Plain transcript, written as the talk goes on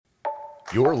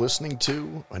You're listening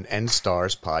to an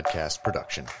N-Stars podcast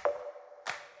production.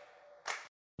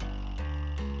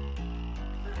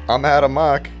 I'm Adam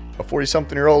Mock, a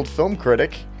 40-something-year-old film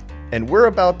critic, and we're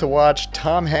about to watch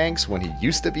Tom Hanks when he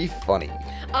used to be funny.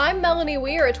 I'm Melanie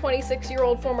Weir, a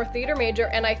 26-year-old former theater major,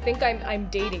 and I think I'm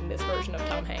dating this version of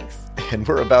Tom Hanks. And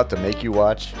we're about to make you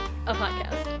watch a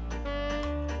podcast.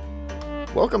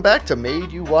 Welcome back to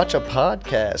Made You Watch a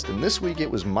Podcast, and this week it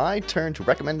was my turn to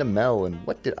recommend to Mel, and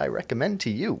what did I recommend to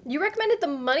you? You recommended The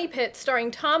Money Pit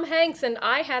starring Tom Hanks, and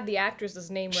I had the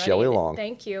actress's name ready. Shelley Long.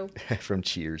 Thank you. From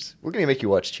Cheers. We're going to make you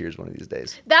watch Cheers one of these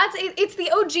days. It's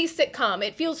the OG sitcom.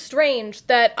 It feels strange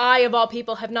that I, of all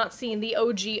people, have not seen the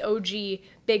OG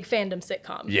big fandom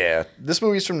sitcom. Yeah. This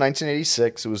movie's from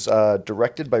 1986. It was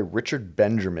directed by Richard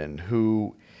Benjamin,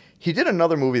 who... He did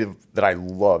another movie that I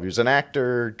love. He was an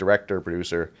actor, director,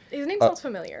 producer. His name sounds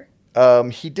familiar.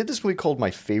 He did this movie called My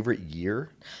Favorite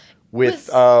Year with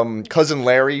Cousin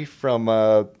Larry from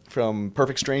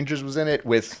Perfect Strangers was in it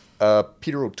with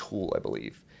Peter O'Toole, I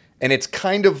believe. And it's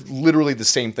kind of literally the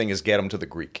same thing as Get 'Em to the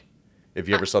Greek. If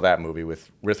you ever saw that movie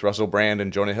with Russell Brand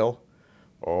and Jonah Hill.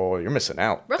 Oh, you're missing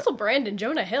out. Russell Brand and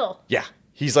Jonah Hill. Yeah.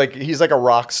 He's like a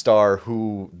rock star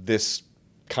who this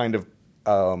kind of...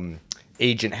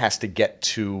 agent has to get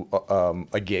to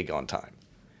a gig on time.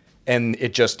 And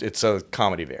it's a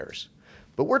comedy of errors.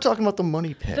 But we're talking about The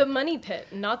Money Pit. The Money Pit,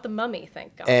 not The Mummy,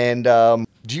 thank God. And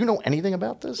do you know anything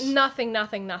about this? Nothing.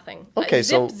 Okay,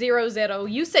 Zip 0.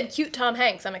 You said cute Tom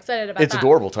Hanks. I'm excited about that. It's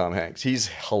adorable Tom Hanks. He's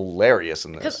hilarious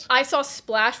in this. Because I saw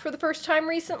Splash for the first time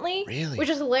recently. Really? Which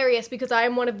is hilarious because I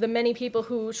am one of the many people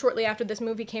who, shortly after this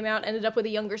movie came out, ended up with a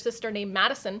younger sister named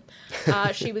Madison.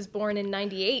 She was born in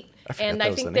 98. And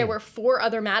I think there were 4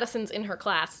 other Madisons in her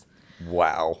class.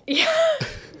 Wow. Yeah.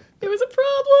 It was a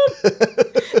problem.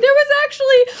 There was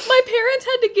actually, my parents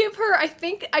had to give her, I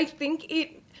think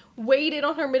it weighed in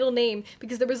on her middle name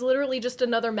because there was literally just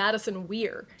another Madison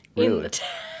Weir in the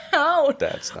town.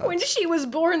 That's nuts. When she was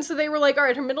born, so they were like, all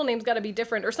right, her middle name's got to be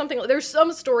different or something. There's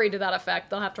some story to that effect.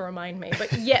 They'll have to remind me.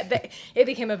 But yeah, it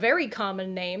became a very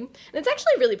common name. And it's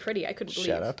actually really pretty. I couldn't believe.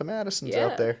 Shout out to Madison's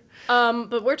out there.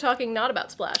 But we're talking not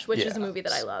about Splash, which is a movie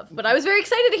that I love. But I was very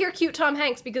excited to hear cute Tom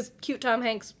Hanks because cute Tom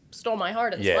Hanks stole my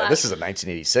heart in Splash. Yeah, this is a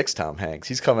 1986 Tom Hanks.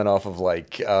 He's coming off of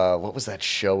what was that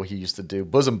show he used to do?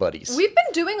 Bosom Buddies. We've been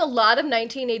doing a lot of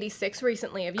 1986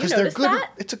 recently. Have you noticed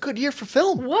that? It's a good year for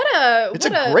film. It's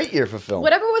a great year for film.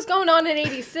 Whatever was going on in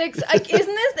 86, isn't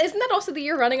that also the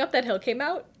year Running Up That Hill came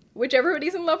out? Which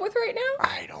everybody's in love with right now?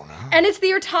 I don't know. And it's the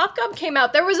year Top Gun came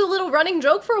out. There was a little running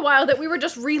joke for a while that we were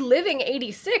just reliving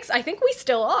 86. I think we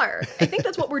still are. I think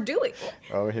that's what we're doing.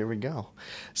 Oh, here we go.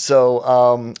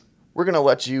 So, we're going to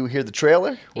let you hear the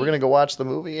trailer. We're going to go watch the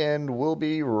movie, and we'll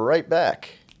be right back.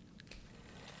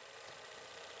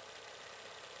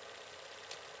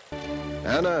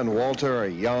 Anna and Walter are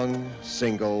young,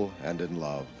 single, and in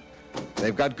love.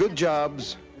 They've got good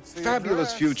jobs,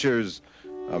 fabulous futures,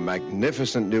 a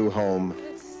magnificent new home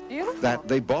that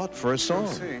they bought for a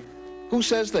song. Who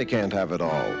says they can't have it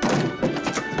all?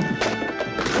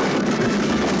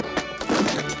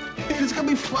 It's gonna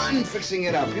be fun fixing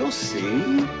it up. You'll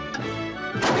see.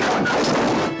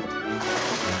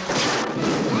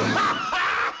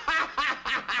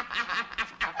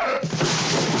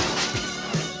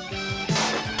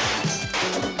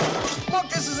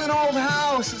 Old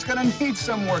house. It's gonna need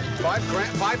some work.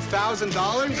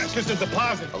 $5,000? That's just a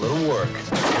deposit. A little work.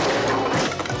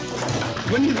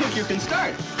 When do you think you can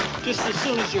start? Just as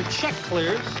soon as your check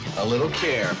clears. A little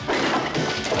care.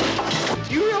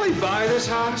 Do you really buy this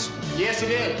house? Yes,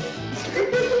 it is.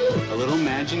 A little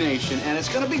imagination, and it's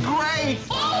gonna be great.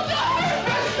 Oh, no!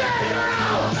 Mister, you're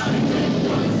out!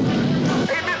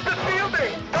 Hey, Mr.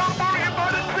 Fielding, don't worry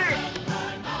about a thing.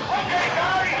 Okay,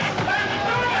 guys, let's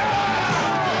do it!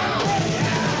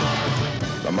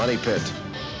 The Money Pit.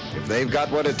 If they've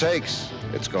got what it takes,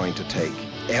 it's going to take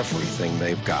everything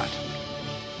they've got.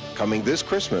 Coming this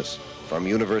Christmas from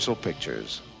Universal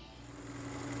Pictures.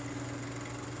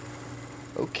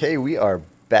 Okay, we are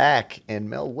back. And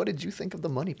Mel, what did you think of The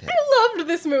Money Pit? I loved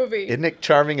this movie. Isn't it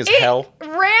charming as hell? It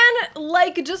ran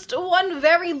like just one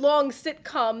very long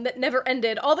sitcom that never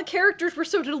ended. All the characters were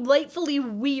so delightfully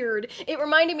weird. It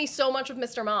reminded me so much of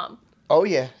Mr. Mom. Oh,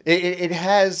 yeah. It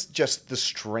has just the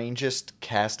strangest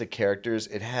cast of characters.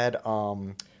 It had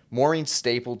Maureen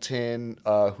Stapleton,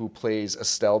 who plays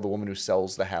Estelle, the woman who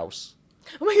sells the house.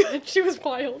 Oh my God, she was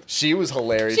wild. She was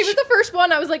hilarious. She was the first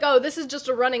one. I was like, oh, this is just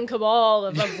a running cabal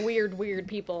of weird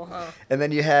people, huh? And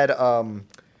then you had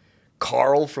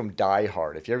Carl from Die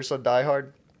Hard. If you ever saw Die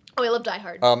Hard? Oh, I love Die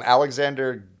Hard.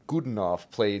 Alexander Godunov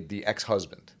played the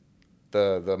ex-husband,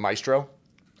 the maestro.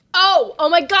 Oh, Oh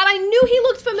my god, I knew he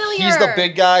looked familiar. He's the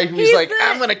big guy who's like, the-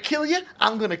 I'm going to kill you,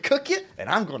 I'm going to cook you, and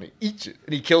I'm going to eat you.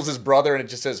 And he kills his brother, and it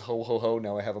just says, ho, ho, ho,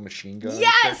 now I have a machine gun.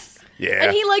 Yes! Yeah.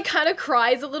 And he, like, kind of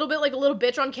cries a little bit like a little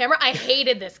bitch on camera. I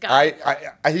hated this guy.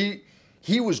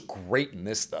 He was great in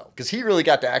this, though, because he really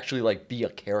got to actually, like, be a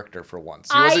character for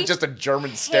once. He wasn't just a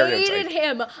German stereotype. I hated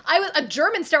him. I was a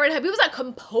German stereotype. He was a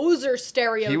composer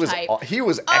stereotype. He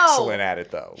was excellent at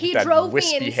it, though. He that drove me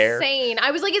wispy insane. hair.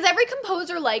 I was like, is every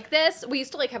composer like this? We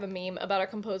used to, like, have a meme about our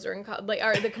composer in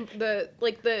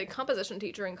the composition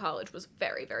teacher in college was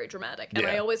very, very dramatic. And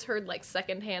Yeah. I always heard, like,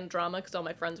 secondhand drama, because all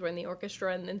my friends were in the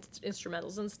orchestra and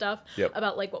instrumentals and stuff,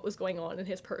 about, like, what was going on in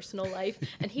his personal life.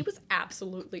 And he was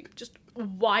absolutely just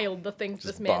wild, the things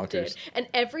this man did. And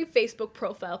every Facebook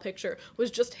profile picture was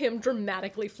just him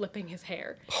dramatically flipping his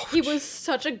hair. He was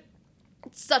such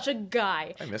a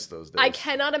guy. I miss those days. I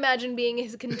cannot imagine being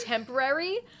his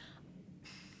contemporary.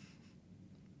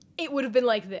 It would have been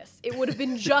like this. It would have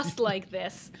been just like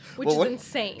this, which is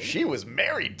insane. She was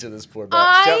married to this poor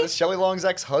guy. Shelley Long's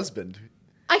ex-husband.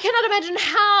 I cannot imagine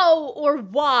how or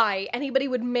why anybody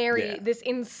would marry this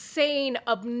insane,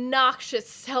 obnoxious,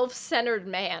 self-centered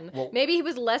man. Well, maybe he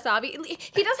was less obvious.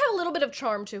 He does have a little bit of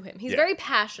charm to him. He's very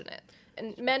passionate.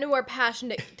 And men who are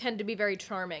passionate tend to be very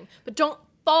charming. But don't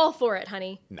fall for it,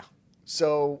 honey. No.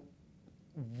 So,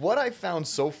 what I found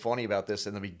so funny about this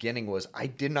in the beginning was I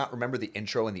did not remember the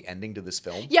intro and the ending to this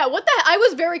film. Yeah, what the... I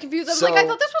was very confused. I was like, I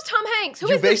thought this was Tom Hanks. Who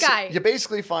is this guy? You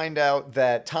basically find out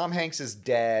that Tom Hanks'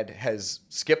 dad has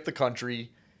skipped the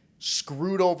country,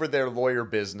 screwed over their lawyer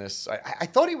business. I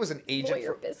thought he was an agent.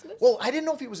 Lawyer business? Well, I didn't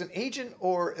know if he was an agent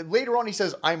or... Later on he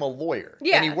says, I'm a lawyer.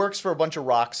 Yeah. And he works for a bunch of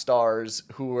rock stars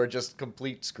who are just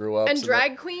complete screw-ups. And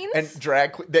drag queens?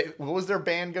 And what was their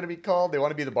band going to be called? They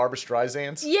want to be the Barbra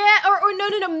Streisand's? Yeah, or no,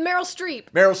 Meryl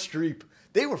Streep. Meryl Streep.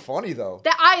 They were funny, though.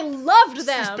 That I loved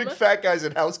them. These big fat guys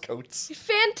in house coats.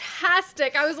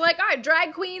 Fantastic. I was like, all right,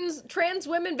 drag queens, trans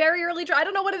women, very early. I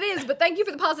don't know what it is, but thank you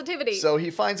for the positivity. So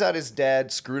he finds out his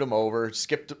dad screwed him over,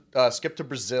 skipped to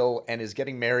Brazil, and is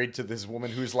getting married to this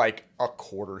woman who's like a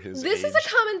quarter his age. This is a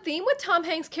common theme with Tom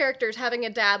Hanks characters having a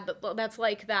dad that's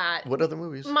like that. What other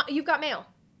movies? You've Got Mail.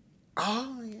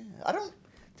 Oh, yeah.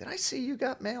 Did I see You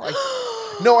Got Mail?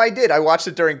 No, I did. I watched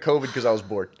it during COVID because I was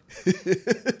bored.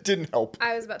 It didn't help.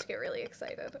 I was about to get really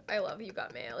excited. I love You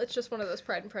Got Mail. It's just one of those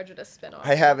Pride and Prejudice spin-offs.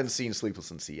 I haven't seen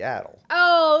Sleepless in Seattle.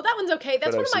 Oh, that one's okay.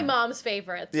 That's But one I've of my seen- mom's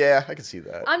favorites. Yeah, I can see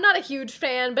that. I'm not a huge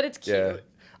fan, but it's cute.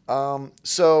 Yeah.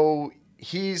 So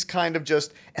he's kind of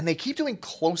just... And they keep doing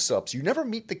close-ups. You never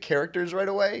meet the characters right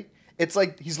away. It's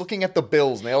like he's looking at the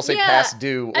bills, and they all say past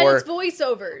due. And it's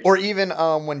voiceovers. Or even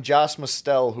when Josh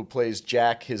Mostel, who plays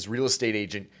Jack, his real estate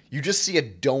agent, you just see a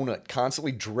donut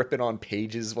constantly dripping on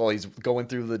pages while he's going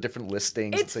through the different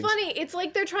listings. It's funny. It's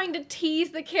like they're trying to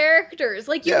tease the characters.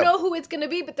 Like, you know who it's going to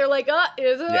be, but they're like,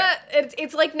 isn't it?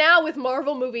 It's like now with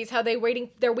Marvel movies, how they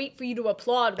wait for you to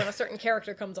applaud when a certain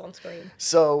character comes on screen.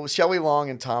 So Shelley Long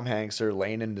and Tom Hanks are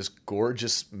laying in this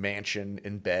gorgeous mansion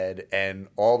in bed, and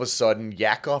all of a sudden,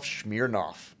 Yakov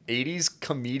Smirnoff, 80s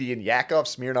comedian Yakov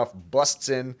Smirnoff, busts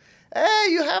in. Hey,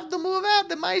 you have to move out.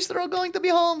 The maestro going to be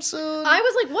home soon. I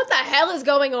was like, what the hell is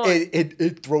going on?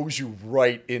 It throws you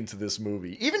right into this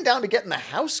movie. Even down to getting the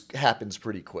house happens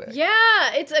pretty quick. Yeah,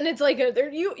 it's like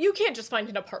you can't just find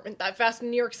an apartment that fast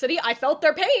in New York City. I felt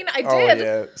their pain. I did.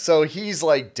 Oh, yeah. So he's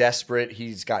like desperate.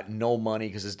 He's got no money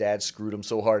because his dad screwed him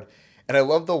so hard. And I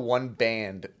love the one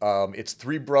band. It's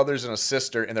three brothers and a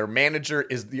sister, and their manager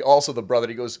is also the brother.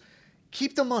 He goes,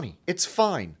 keep the money. It's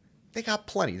fine. They got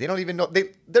plenty. They don't even know.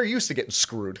 They're used to getting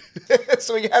screwed.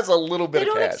 So he has a little bit of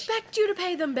cash. They don't expect you to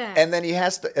pay them back. And then he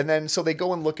has to. And then so they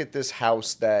go and look at this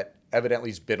house that evidently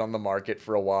has been on the market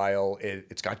for a while.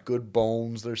 It's got good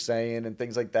bones, they're saying, and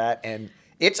things like that. And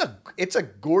it's a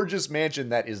gorgeous mansion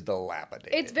that is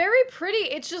dilapidated. It's very pretty.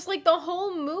 It's just like the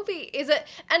whole movie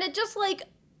and it just like.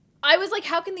 I was like,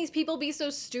 how can these people be so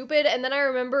stupid? And then I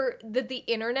remember that the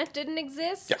internet didn't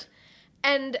exist. Yeah.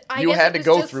 And you had to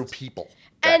go through people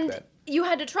back then. You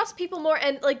had to trust people more,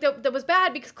 and like that was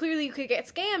bad because clearly you could get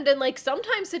scammed, and like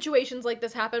sometimes situations like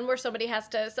this happen where somebody has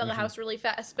to sell a house really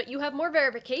fast, but you have more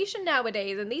verification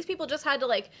nowadays, and these people just had to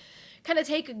like kind of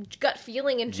take a gut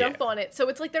feeling and jump on it. So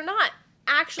it's like they're not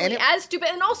actually as stupid,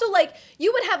 and also like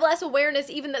you would have less awareness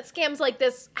even that scams like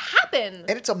this happen.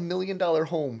 And it's $1 million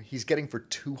home he's getting for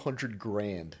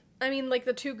 $200,000. I mean, like,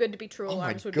 the too good to be true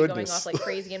alarms would goodness. be going off like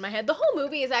crazy in my head. The whole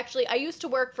movie is actually, I used to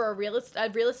work for a real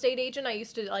estate agent. I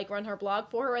used to, like, run her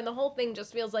blog for her, and the whole thing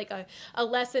just feels like a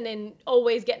lesson in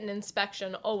always get an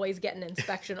inspection, always get an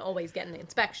inspection, always get an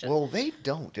inspection. Well, they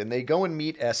don't. And they go and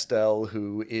meet Estelle,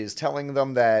 who is telling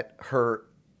them that her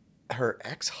her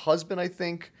ex-husband, I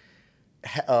think,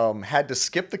 had to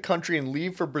skip the country and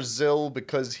leave for Brazil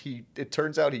because it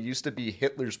turns out he used to be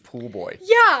Hitler's pool boy.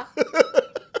 Yeah.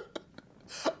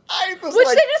 Which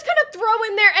they just kind of throw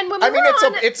in there, and when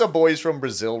it's a Boys from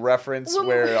Brazil reference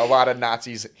where a lot of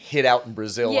Nazis hid out in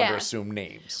Brazil under assumed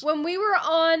names. When we were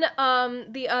on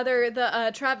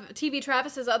TV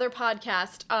Travis's other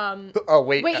podcast,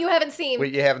 you haven't seen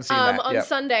that on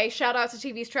Sunday. Shout out to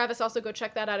TV's Travis. Also go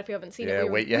check that out if you haven't seen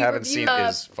it. You haven't seen it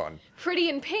is fun. Pretty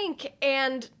in Pink,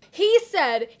 and he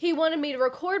said he wanted me to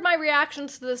record my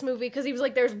reactions to this movie because he was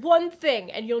like, there's one thing,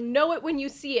 and you'll know it when you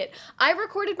see it. I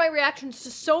recorded my reactions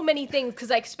to so many things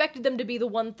because I expected them to be the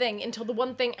one thing until the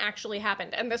one thing actually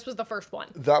happened, and this was the first one.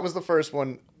 That was the first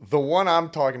one. The one I'm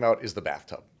talking about is the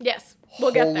bathtub. Yes,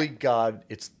 we'll get there. Holy God,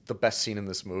 it's the best scene in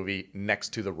this movie next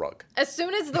to the rug. As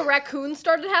soon as the raccoon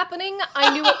started happening,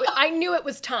 I knew it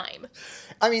was time.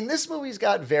 I mean, this movie's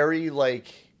got very,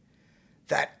 like,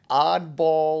 that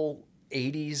oddball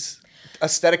 80s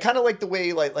aesthetic, kind of like the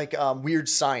way, like Weird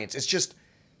Science. It's just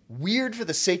weird for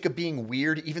the sake of being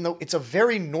weird, even though it's a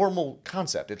very normal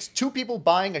concept. It's two people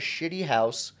buying a shitty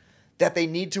house that they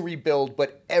need to rebuild,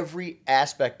 but every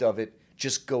aspect of it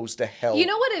just goes to hell. You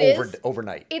know what it is?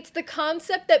 Overnight. It's the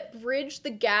concept that bridged the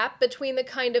gap between the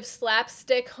kind of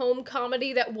slapstick home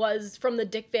comedy that was from the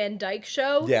Dick Van Dyke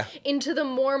Show into the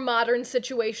more modern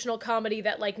situational comedy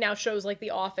that like now shows like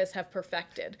The Office have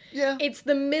perfected. Yeah. It's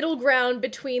the middle ground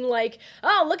between like,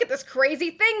 oh, look at this crazy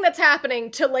thing that's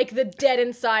happening to like the dead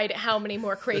inside, how many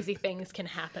more crazy things can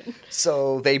happen.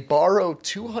 So they borrow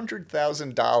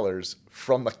 $200,000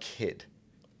 from a kid.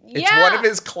 It's one of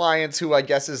his clients who I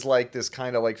guess is like this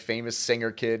kind of like famous singer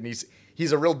kid, and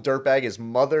he's a real dirtbag. His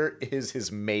mother is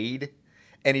his maid,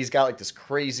 and he's got like this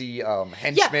crazy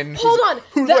henchman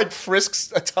who like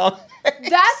frisks a Tom Hanks.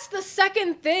 That's the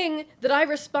second thing that I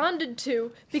responded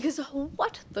to, because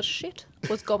what the shit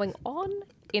was going on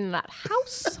in that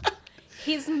house?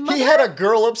 His mother, he had a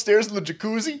girl upstairs in the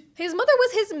jacuzzi. His mother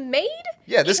was his maid?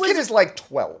 Yeah, this kid is like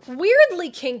 12.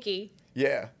 Weirdly kinky.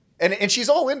 Yeah. And she's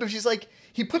all into it. She's like,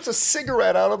 he puts a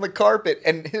cigarette out on the carpet,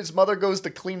 and his mother goes to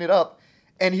clean it up,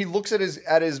 and he looks at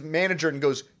his manager and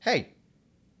goes, "Hey,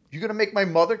 you gonna make my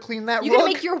mother clean that rug? You gonna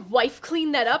make your wife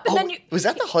clean that up?" And then was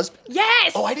that the husband?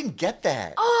 Yes. Oh, I didn't get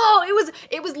that. Oh,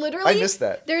 it was literally. I missed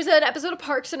that. There's an episode of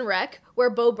Parks and Rec where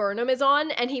Bo Burnham is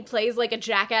on, and he plays like a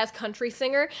jackass country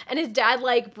singer, and his dad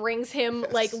like brings him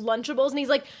like Lunchables, and he's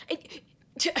like,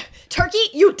 "Turkey,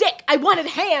 you dick! I wanted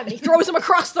ham." And he throws him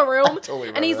across the room,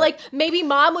 and he's like, "Maybe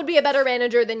mom would be a better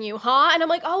manager than you, huh?" And I'm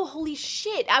like, "Oh, holy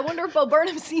shit! I wonder if Bo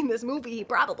Burnham's seen this movie. He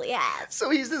probably has." So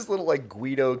he's this little like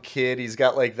Guido kid. He's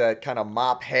got like that kind of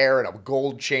mop hair and a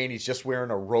gold chain. He's just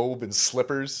wearing a robe and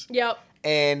slippers. Yep.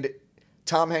 And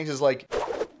Tom Hanks is like,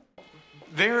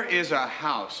 "There is a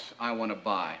house I want to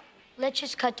buy." Let's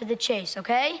just cut to the chase,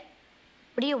 okay?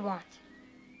 What do you want?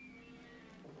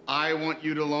 I want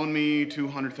you to loan me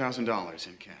 $200,000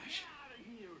 in cash.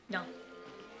 No.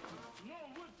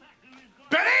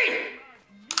 Betty!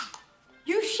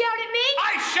 You shout at me?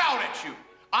 I shout at you.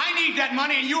 I need that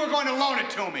money, and you are going to loan it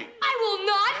to me. I will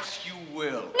not. Yes, you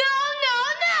will. No.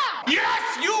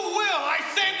 Yes, you will. I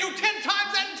saved you 10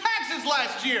 times that in taxes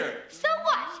last year. So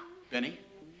what? Benny,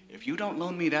 if you don't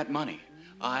loan me that money,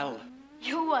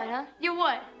 You what, huh? You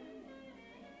what?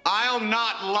 I'll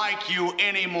not like you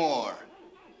anymore.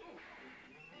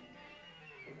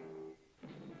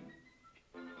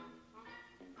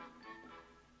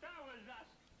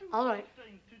 All right.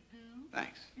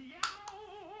 Thanks.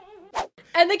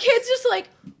 And the kid's just like,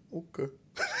 okay.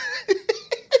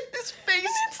 His face.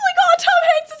 It's like, oh, Tom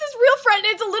Hanks is his real friend.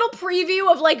 It's a little preview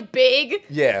of like Big.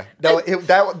 Yeah. No,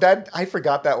 that I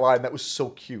forgot that line. That was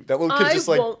so cute. That little kid just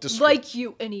like, I won't like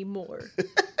you anymore.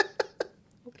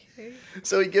 Okay.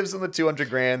 So he gives them the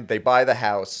 $200,000. They buy the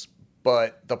house,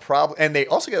 but the problem, and they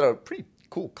also get a pretty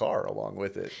cool car along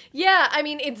with it. Yeah, I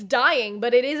mean, it's dying,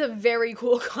 but it is a very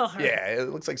cool car. Yeah, it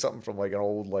looks like something from like an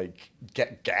old like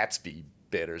Gatsby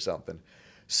bit or something.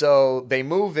 So they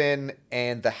move in,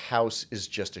 and the house is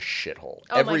just a shithole.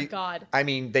 Oh my God. I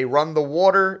mean, they run the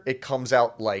water, it comes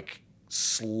out like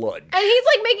sludge. And he's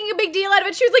like making a big deal out of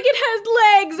it. She was like, it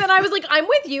has legs. And I was like, I'm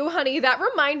with you, honey. That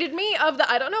reminded me of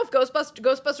I don't know if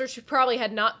Ghostbusters probably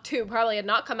had not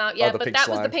come out yet, but that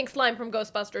was the pink slime from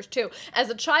Ghostbusters 2. As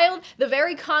a child, the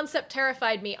very concept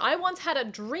terrified me. I once had a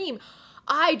dream.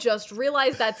 I just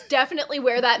realized that's definitely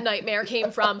where that nightmare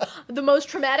came from. The most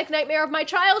traumatic nightmare of my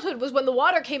childhood was when the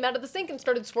water came out of the sink and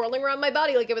started swirling around my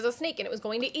body like it was a snake and it was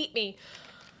going to eat me.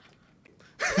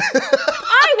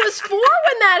 I was 4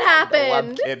 when that happened. No,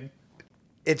 I'm kidding.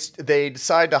 They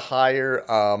decide to hire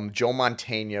Joe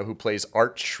Mantegna, who plays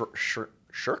Art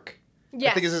Shirk.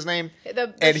 Yes. I think is his name.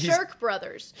 The Shirk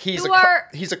brothers. He's who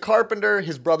he's a carpenter.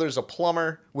 His brother's a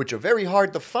plumber, which are very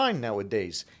hard to find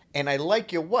nowadays. And I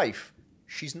like your wife.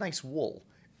 She's nice wool.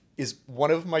 Is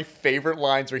one of my favorite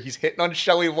lines where he's hitting on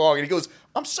Shelley Long, and he goes,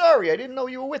 "I'm sorry, I didn't know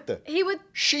you were with her.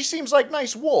 She seems like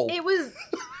nice wool." It was.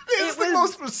 It's the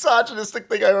most misogynistic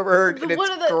thing I've ever heard, and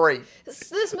it's great.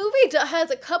 This movie has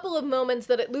a couple of moments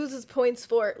that it loses points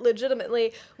for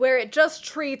legitimately, where it just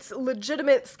treats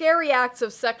legitimate, scary acts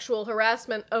of sexual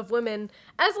harassment of women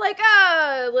as like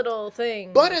a little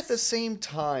thing. But at the same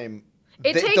time,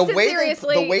 it takes it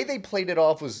seriously. The way they played it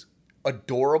off was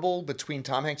adorable between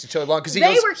Tom Hanks and Shelley Long, because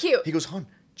they were cute. He goes, "Hon,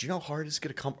 do you know how hard it is to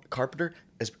get a carpenter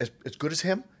as good as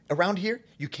him around here?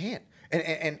 You can't."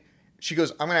 And she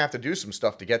goes, "I'm gonna have to do some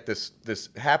stuff to get this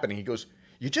happening." He goes,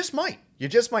 "You just might.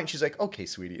 And she's like, "Okay,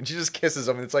 sweetie," and she just kisses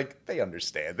him, and it's like they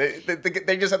understand.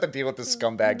 They just have to deal with this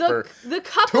scumbag for the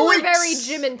couple 2 are weeks. very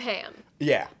Jim and Pam.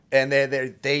 Yeah, and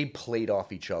they played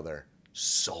off each other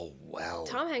so well.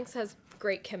 Tom Hanks has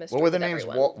great chemistry. What were their names?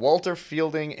 Everyone. Walter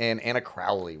Fielding and Anna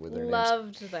Crowley were their names.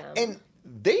 Loved them. And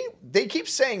they keep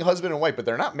saying husband and wife, but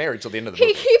they're not married till the end of the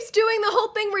movie. He keeps doing the whole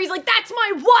thing where he's like, "That's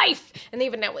my wife," and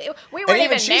even now we weren't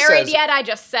even she married says, yet. I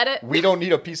just said it. We don't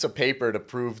need a piece of paper to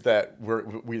prove that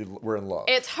we're in love.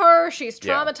 It's her. She's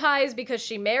traumatized because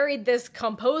she married this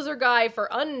composer guy for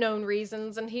unknown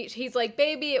reasons, and he's like,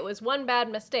 "Baby, it was one bad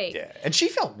mistake." Yeah, and she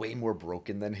felt way more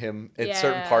broken than him at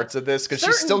certain parts of this, because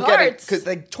she's Certain still parts. because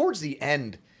like towards the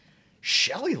end,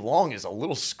 Shelley Long is a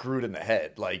little screwed in the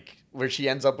head, like where she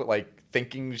ends up with like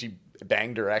thinking she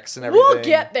banged her ex and everything. We'll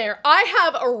get there. I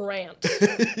have a rant.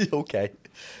 Okay.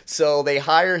 So they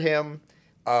hire him.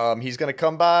 He's going to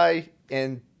come by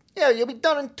and, you'll be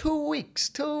done in 2 weeks.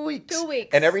 2 weeks. 2 weeks.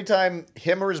 And every time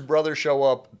him or his brother show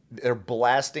up, they're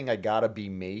blasting I Gotta Be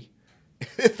Me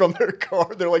from their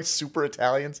car. They're like super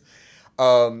Italians.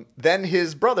 Then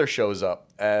his brother shows up.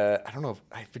 I don't know.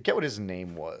 I forget what his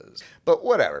name was. But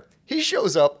whatever. He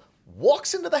shows up,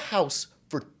 walks into the house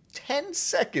for 10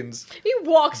 seconds. He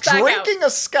walks back out. Drinking a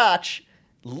scotch,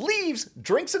 leaves,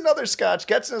 drinks another scotch,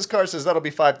 gets in his car, says that'll be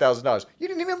 $5,000. You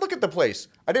didn't even look at the place.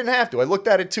 I didn't have to. I looked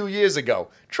at it 2 years ago.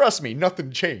 Trust me,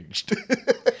 nothing changed.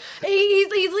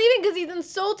 He's leaving because he's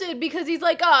insulted because he's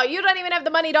like, "Oh, you don't even have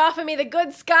the money to offer me the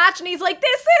good scotch," and he's like,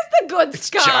 "This is the good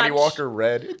scotch." Johnny Walker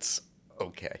Red. It's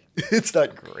okay. It's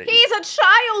not great. He's a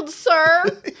child,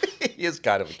 sir. He is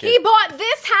kind of a kid. He bought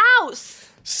this house.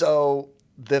 So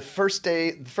the first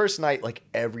night, like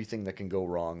everything that can go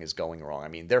wrong is going wrong. I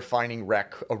mean, they're finding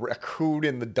a raccoon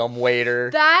in the dumbwaiter.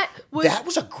 That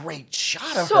was a great shot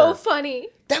of her. So funny.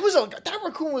 That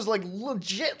raccoon was like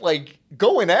legit, like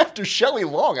going after Shelley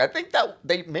Long. I think that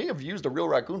they may have used a real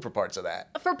raccoon for parts of that.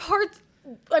 For parts,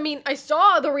 I mean, I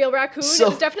saw the real raccoon. So, it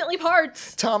was definitely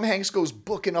parts. Tom Hanks goes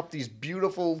booking up these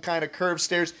beautiful kind of curved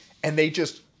stairs, and they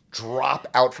just drop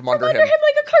out from under him like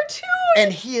a cartoon.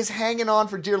 And he is hanging on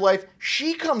for dear life.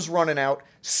 She comes running out,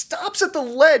 stops at the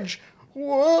ledge,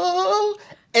 whoa,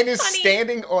 and is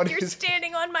standing on You're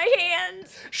standing on my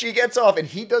hands. She gets off, and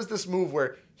he does this move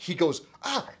where he goes,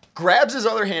 grabs his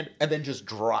other hand, and then just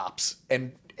drops.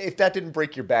 And if that didn't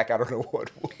break your back, I don't know what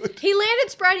would. He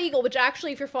landed spread eagle, which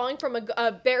actually, if you're falling from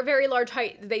a very, very large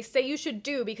height, they say you should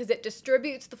do because it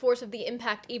distributes the force of the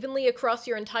impact evenly across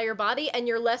your entire body, and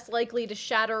you're less likely to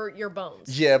shatter your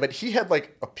bones. Yeah, but he had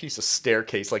like a piece of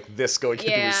staircase like this going into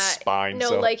his spine. No,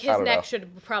 so, like his neck know. should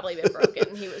have probably been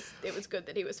broken. It was good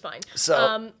that he was fine.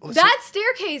 So that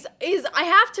staircase is, I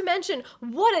have to mention,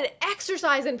 what an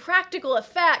exercise in practical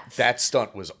effects. That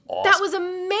stunt was awesome. That was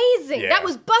amazing. Yeah. That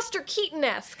was Buster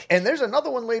Keaton-esque. And there's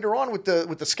another one later on with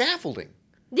the scaffolding.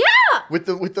 Yeah. With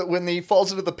the when he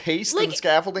falls into the paste and the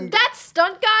scaffolding. That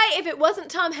stunt guy, if it wasn't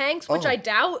Tom Hanks, which I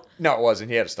doubt. No, it wasn't.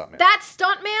 He had a stuntman. That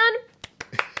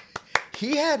stuntman.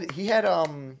 He had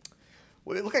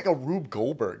what it looked like a Rube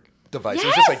Goldberg device. Yes! It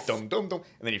was just like dum dum dum,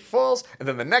 and then he falls, and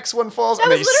then the next one falls, That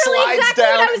and then he was literally slides exactly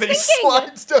what I down, was and then he thinking.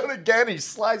 slides down again, he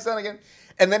slides down again,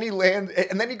 and then he lands,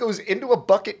 and then he goes into a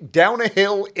bucket, down a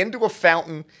hill, into a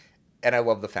fountain, and I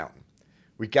love the fountain.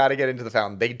 We got to get into the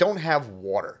fountain. They don't have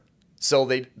water, so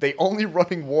they only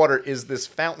running water is this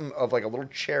fountain of like a little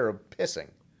cherub pissing.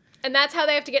 And that's how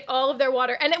they have to get all of their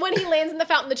water. And when he lands in the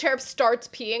fountain, the cherub starts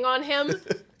peeing on him.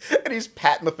 And he's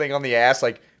patting the thing on the ass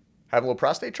like, having a little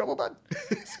prostate trouble, bud?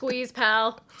 Squeeze,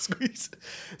 pal. Squeeze.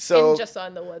 So and just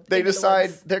on the wood. They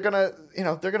decide they're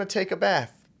gonna take a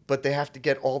bath, but they have to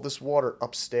get all this water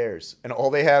upstairs, and all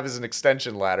they have is an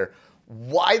extension ladder.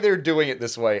 Why they're doing it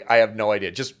this way, I have no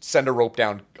idea. Just send a rope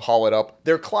down, haul it up.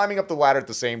 They're climbing up the ladder at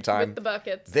the same time. With the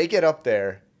buckets. They get up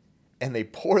there, and they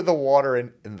pour the water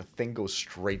in, and the thing goes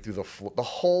straight through the floor. The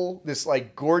whole, this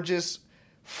like gorgeous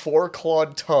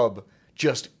 4-clawed tub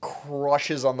just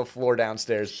crushes on the floor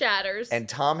downstairs. Shatters. And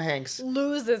Tom Hanks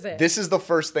loses it. This is the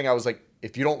first thing I was like,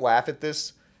 if you don't laugh at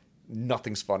this,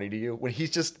 nothing's funny to you. When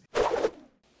he's just...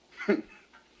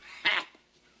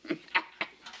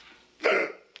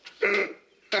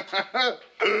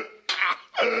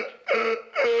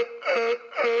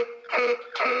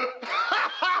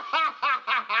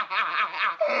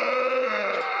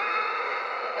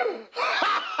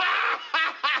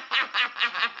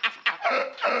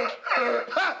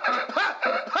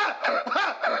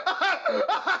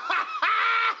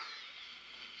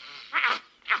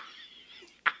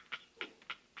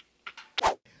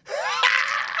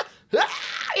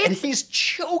 and he's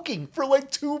choking for like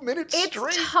 2 minutes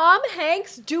straight. It's Tom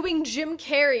Hanks doing Jim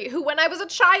Carrey, who when I was a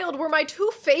child were my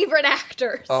 2 favorite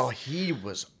actors. Oh, he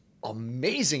was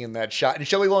amazing in that shot. And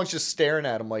Shelley Long's just staring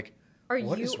at him like,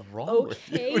 what is wrong with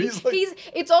you? He's like,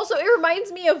 it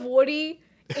reminds me of Woody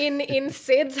in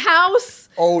Sid's house.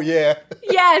 Oh, yeah.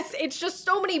 Yes, it's just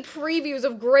so many previews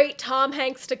of great Tom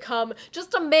Hanks to come.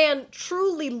 Just a man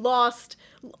truly lost,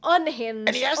 unhinged,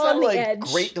 and he has on that, the like, edge.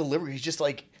 great delivery. He's just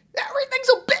like, everything's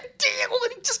a big deal,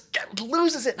 and he just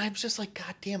loses it. And I'm just like,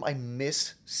 God damn, I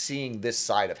miss seeing this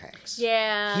side of Hanks.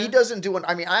 Yeah. He doesn't do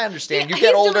I mean, I understand. Yeah, you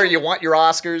get older, doing, you want your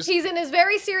Oscars. He's in his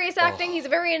very serious acting. He's a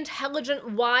very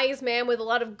intelligent, wise man with a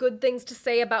lot of good things to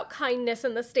say about kindness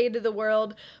and the state of the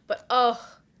world. But,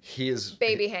 he is...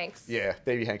 Baby Hanks. Yeah,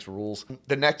 Baby Hanks rules.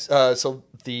 The next... so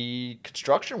the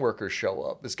construction workers show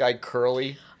up. This guy,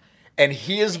 Curly... And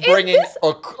he is bringing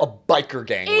a biker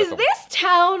gang with him. Is this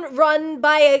town run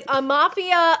by a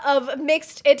mafia of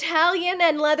mixed Italian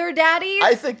and leather daddies?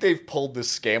 I think they've pulled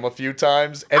this scam a few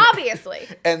times. And, obviously.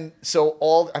 And so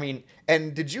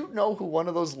and did you know who one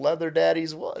of those leather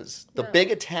daddies was? The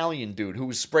big Italian dude who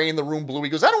was spraying the room blue. He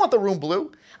goes, I don't want the room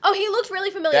blue. Oh, he looked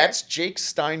really familiar. That's Jake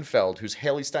Steinfeld, who's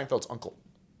Haley Steinfeld's uncle.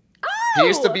 Oh! He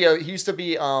used to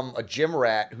be a gym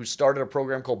rat who started a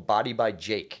program called Body by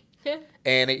Jake. Yeah.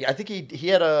 And I think he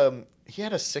had a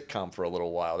sitcom for a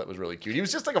little while that was really cute. He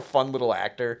was just like a fun little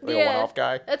actor, like a one-off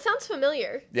guy. That sounds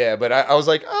familiar. Yeah, but I was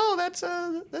like, oh, that's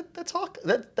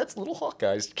little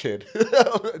Hawkeye's kid,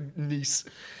 niece.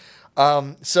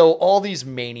 So all these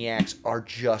maniacs are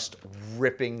just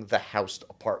ripping the house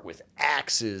apart with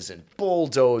axes and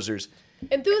bulldozers.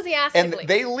 Enthusiastically. And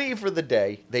they leave for the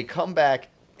day. They come back,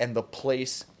 and the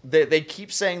place they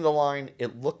keep saying the line.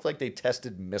 It looked like they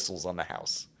tested missiles on the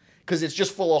house. Because it's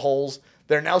just full of holes.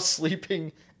 They're now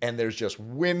sleeping, and there's just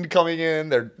wind coming in.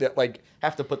 They're like,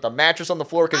 have to put the mattress on the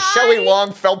floor because Shelley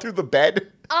Long fell through the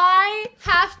bed. I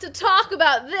have to talk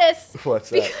about this.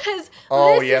 What's that? Because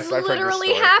yes, this I've heard this literally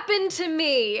story. happened to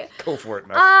me. Go for it,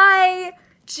 Matt.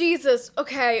 Jesus.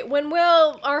 Okay,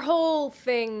 our whole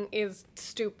thing is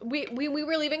stupid. We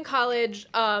were leaving college.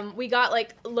 We got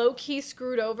like low key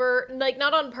screwed over, like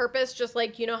not on purpose, just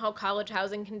like you know how college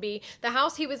housing can be. The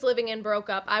house he was living in broke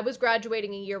up. I was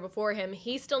graduating a year before him.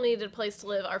 He still needed a place to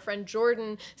live. Our friend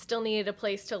Jordan still needed a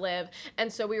place to live,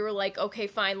 and so we were like, okay,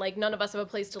 fine. Like none of us have a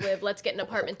place to live. Let's get an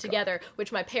apartment together,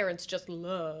 which my parents just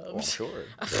loved. Oh,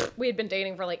 sure. We had been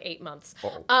dating for like 8 months.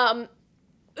 Uh-oh.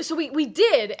 So we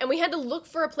did, and we had to look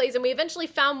for a place, and we eventually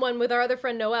found one with our other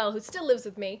friend Noelle, who still lives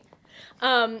with me,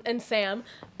 and Sam,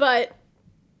 but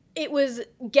it was,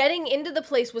 getting into the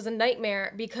place was a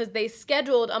nightmare because they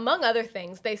scheduled, among other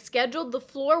things, they scheduled the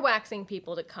floor waxing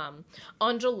people to come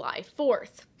on July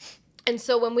 4th. And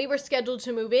so when we were scheduled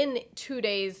to move in 2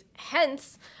 days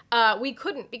hence, we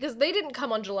couldn't because they didn't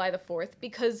come on July the 4th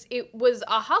because it was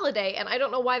a holiday, and I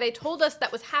don't know why they told us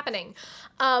that was happening.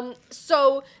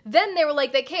 So then they were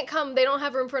like, they can't come. They don't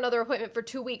have room for another appointment for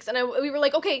 2 weeks. And we were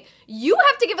like, okay, you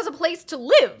have to give us a place to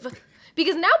live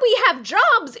because now we have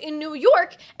jobs in New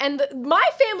York, and my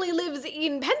family lives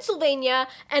in Pennsylvania,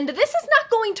 and this is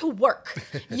not going to work.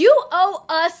 You owe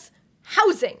us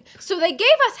housing. So they gave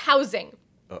us housing.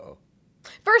 Uh-oh.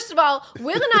 First of all,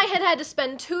 Will and I had to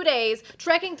spend 2 days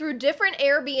trekking through different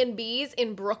Airbnbs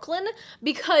in Brooklyn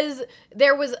because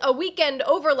there was a weekend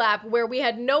overlap where we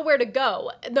had nowhere to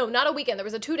go. No, not a weekend. There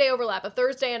was a 2-day overlap, a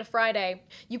Thursday and a Friday.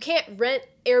 You can't rent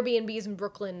Airbnbs in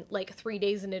Brooklyn like 3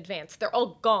 days in advance. They're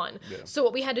all gone. Yeah. So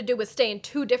what we had to do was stay in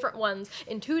 2 different ones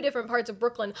in 2 different parts of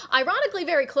Brooklyn, ironically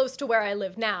very close to where I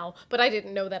live now, but I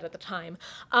didn't know that at the time.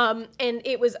 And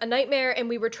it was a nightmare, and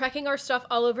we were trekking our stuff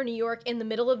all over New York in the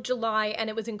middle of July, and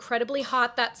it was incredibly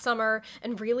hot that summer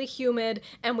and really humid,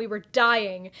 and we were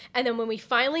dying. And then when we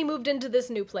finally moved into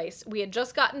this new place, we had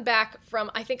just gotten back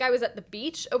from, I think I was at the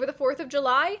beach over the 4th of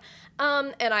July,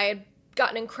 and I had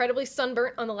gotten incredibly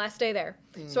sunburnt on the last day there.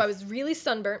 So I was really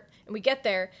sunburnt, And we get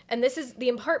there, and this is the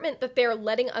apartment that they're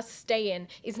letting us stay in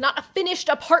is not a finished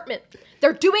apartment.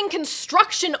 They're doing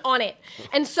construction on it.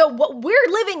 And so what we're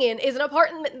living in is an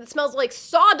apartment that smells like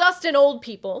sawdust and old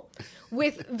people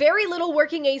with very little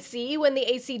working AC. When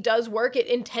the AC does work, it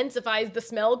intensifies the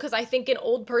smell because I think an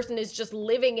old person is just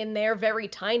living in there very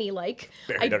tiny like.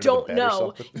 Buried I under don't the bed or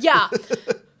know. something. Yeah.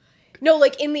 No,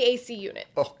 like in the AC unit.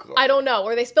 Oh, God. I don't know.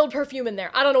 Or they spilled perfume in there.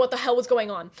 I don't know what the hell was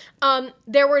going on.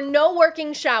 There were no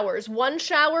working showers. One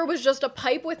shower was just a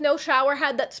pipe with no shower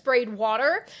head that sprayed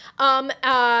water.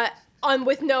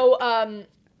 With no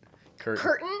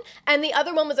curtain, and the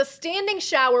other one was a standing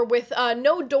shower with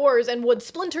no doors and wood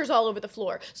splinters all over the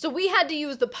floor. So we had to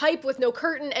use the pipe with no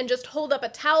curtain and just hold up a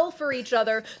towel for each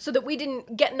other so that we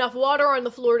didn't get enough water on the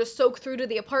floor to soak through to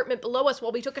the apartment below us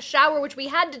while we took a shower, which we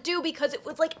had to do because it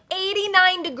was like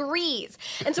 89 degrees.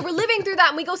 And so we're living through that,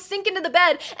 and we go sink into the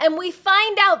bed, and we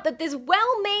find out that this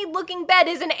well-made looking bed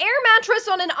is an air mattress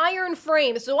on an iron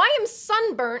frame. So I am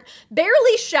sunburnt,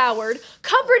 barely showered,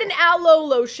 covered in aloe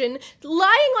lotion,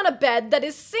 lying on a bed that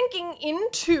is sinking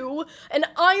into an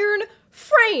iron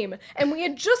frame. And we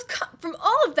had just come from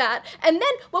all of that. And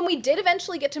then when we did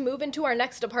eventually get to move into our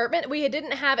next apartment, we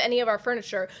didn't have any of our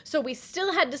furniture. So we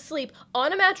still had to sleep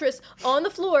on a mattress on the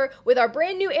floor with our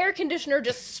brand new air conditioner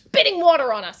just spitting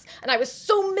water on us. And I was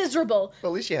so miserable.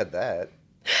 Well, at least you had that.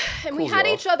 And we had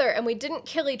each other, and we didn't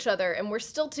kill each other, and we're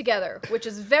still together, which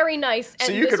is very nice. And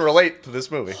so you can relate to this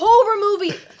movie.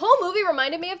 Whole movie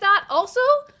reminded me of that. Also,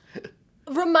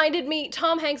 reminded me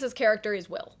Tom Hanks's character is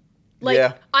Will. Like,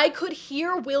 yeah. I could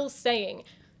hear Will saying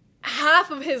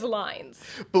half of his lines.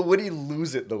 But would he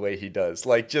lose it the way he does?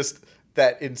 Like, just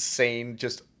that insane,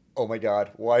 just, oh my God,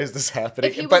 why is this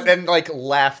happening? But then, like,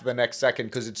 laugh the next second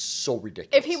because it's so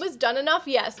ridiculous. If he was done enough,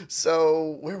 yes.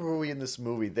 So, where were we in this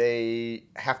movie? They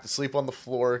have to sleep on the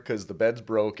floor because the bed's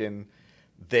broken.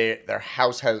 Their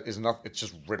house is nothing. It's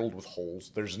just riddled with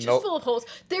holes. There's just full of holes.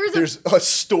 There's a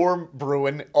storm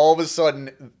brewing. All of a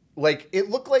sudden, like, it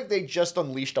looked like they just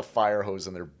unleashed a fire hose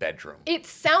in their bedroom. It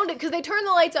sounded, because they turned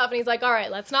the lights off, and he's like, all right,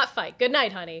 let's not fight. Good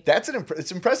night, honey.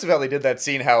 It's impressive how they did that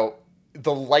scene, how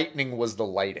the lightning was the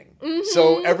lighting. Mm-hmm.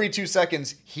 So every 2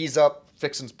 seconds, he's up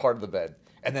fixing part of the bed.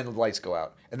 And then the lights go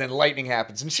out. And then lightning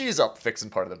happens, and she's up fixing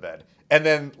part of the bed. And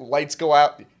then lights go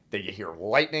out. Then you hear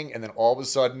lightning, and then all of a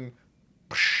sudden,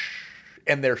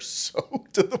 and they're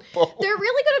soaked to the bone. They're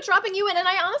really good at dropping you in, and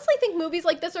I honestly think movies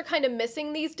like this are kind of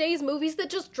missing these days. Movies that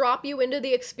just drop you into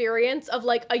the experience of,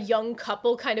 like, a young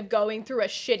couple kind of going through a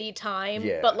shitty time,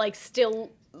 but, like, still,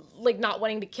 like, not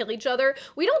wanting to kill each other.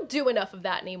 We don't do enough of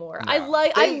that anymore. No.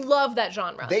 I love that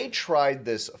genre. They tried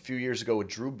this a few years ago with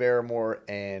Drew Barrymore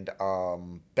and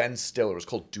Ben Stiller. It was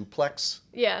called Duplex.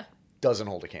 Yeah. Doesn't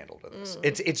hold a candle to this.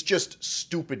 It's just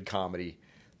stupid comedy.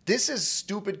 This is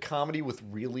stupid comedy with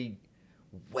really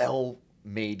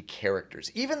well-made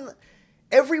characters. Even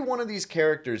every one of these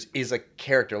characters is a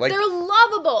character. Like, they're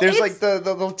lovable. There's like the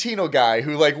Latino guy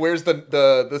who, like, wears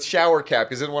the shower cap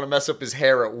because he doesn't want to mess up his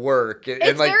hair at work.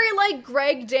 It's like, very like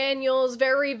Greg Daniels,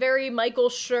 very, very Michael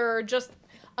Schur, just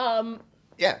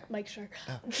Mike Schur.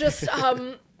 Just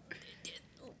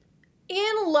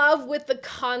in love with the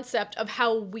concept of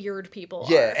how weird people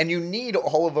are. Yeah, and you need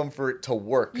all of them for it to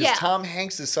work. Because Tom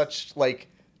Hanks is such, like,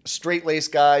 straight-laced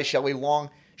guy. Shelley Long,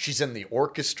 she's in the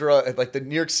orchestra, like the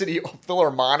New York City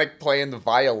Philharmonic playing the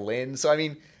violin. So, I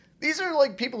mean, these are,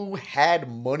 like, people who had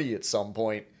money at some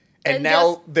point, and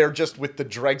now they're just with the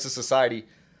dregs of society.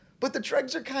 But the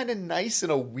dregs are kind of nice in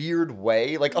a weird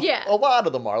way. Like, a lot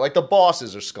of them are. Like, the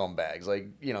bosses are scumbags. Like,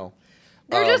 you know.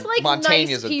 They're just, like,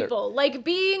 nice people. Like,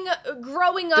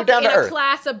 growing up in a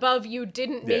class above you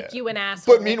didn't make you an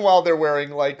asshole. But meanwhile, they're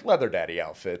wearing, like, leather daddy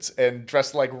outfits and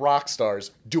dressed like rock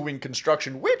stars doing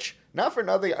construction, which, not for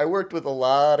nothing, I worked with a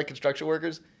lot of construction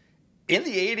workers. In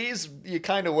the 80s, you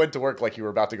kind of went to work like you were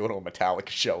about to go to a Metallica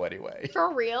show anyway.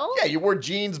 For real? Yeah, you wore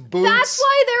jeans, boots, That's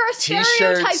why there are t-shirts.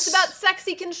 Stereotypes about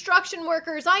sexy construction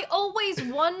workers. I always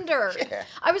wondered.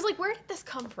 I was like, where did this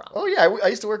come from? Oh, yeah. I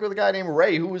used to work with a guy named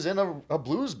Ray who was in a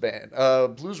blues band,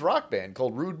 blues rock band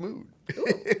called Rude Mood.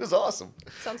 It was awesome.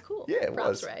 Sounds cool. Yeah, it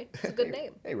was. Ray. It's a good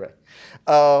name. Hey, Ray.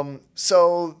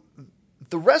 So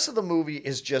the rest of the movie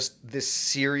is just this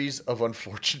series of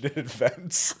unfortunate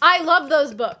events. I love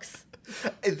those books.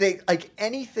 Like,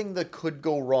 anything that could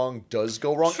go wrong does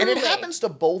go wrong. Truly. And it happens to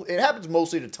both. It happens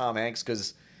mostly to Tom Hanks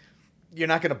because you're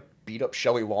not going to beat up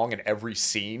Shelley Long in every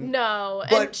scene. No,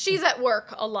 and she's at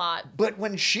work a lot. But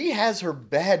when she has her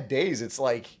bad days, it's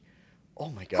like, Oh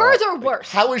my god. Hers are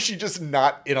worse. How is she just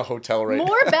not in a hotel right now?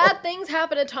 More bad things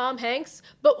happen to Tom Hanks,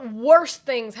 but worse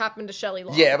things happen to Shelley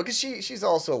Long. Yeah, because she's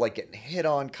also like getting hit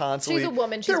on constantly. She's a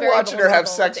woman. She's They're very watching her have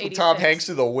vulnerable. sex It's with Tom 86. Hanks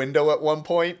through the window at one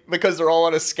point because they're all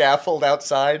on a scaffold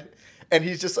outside, and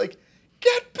he's just like,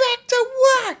 "Get back to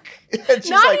work!" And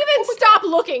she's Not like, even "Oh my stop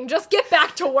looking. Just get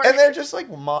back to work. And they're just like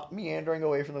meandering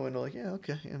away from the window, like, yeah,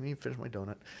 okay, let me finish my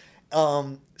donut.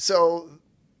 So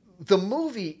the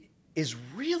movie is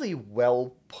really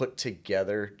well put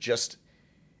together, just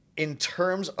in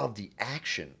terms of the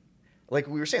action. Like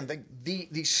we were saying,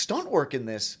 the stunt work in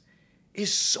this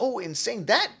is so insane.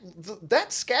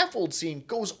 That scaffold scene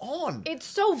goes on. It's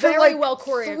so for very like well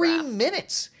choreographed. 3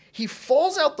 minutes. He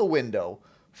falls out the window,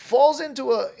 falls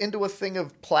into a thing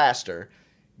of plaster,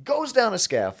 goes down a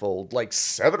scaffold like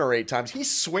 7 or 8 times. He's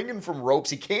swinging from ropes.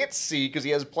 He can't see because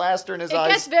he has plaster in his eyes.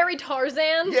 It gets very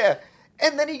Tarzan. Yeah.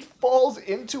 And then he falls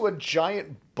into a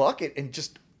giant bucket and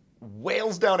just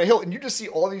wails down a hill. And you just see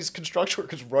all these construction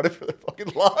workers running for their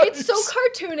fucking lives. It's so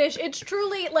cartoonish. It's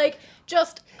truly like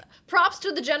just props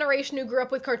to the generation who grew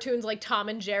up with cartoons like Tom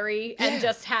and Jerry and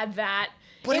just had that.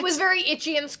 But it was very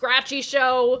itchy and scratchy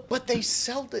show. But they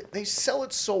sell it. They sell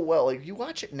it so well. Like you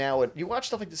watch it now. You watch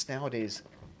stuff like this nowadays,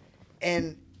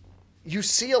 and you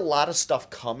see a lot of stuff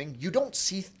coming. You don't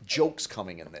see jokes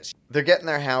coming in this. They're getting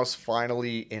their house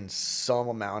finally in some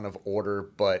amount of order,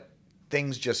 but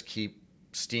things just keep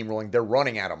steamrolling. They're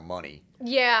running out of money.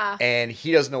 Yeah. And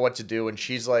he doesn't know what to do. And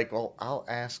she's like, well, I'll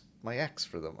ask my ex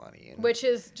for the money. And, which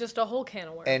is just a whole can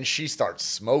of worms. and she starts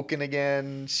smoking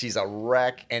again. She's a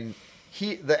wreck. And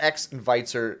the ex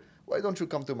invites her, why don't you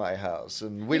come to my house?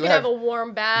 And we can have a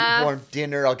warm bath. Warm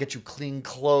dinner. I'll get you clean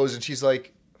clothes. And she's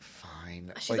like,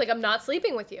 fine. She's like, I'm not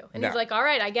sleeping with you. And No. he's like, all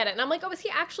right, I get it. And I'm like, oh, is he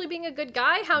actually being a good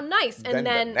guy? How nice. And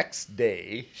then the next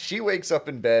day, she wakes up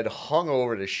in bed, hung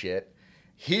over to shit.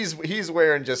 He's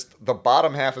wearing just the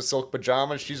bottom half of silk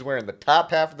pajamas. She's wearing the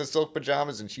top half of the silk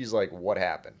pajamas. And she's like, what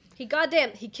happened? he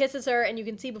kisses her, and you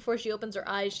can see before she opens her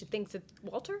eyes, she thinks it's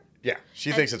Walter. Yeah,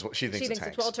 she thinks it's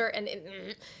Hanks. Walter, and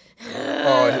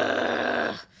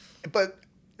but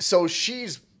so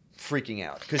she's freaking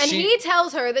out because he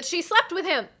tells her that she slept with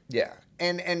him. Yeah,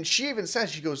 and she even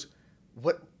says, she goes,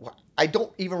 what? I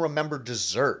don't even remember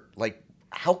dessert. Like,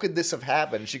 how could this have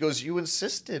happened? She goes, you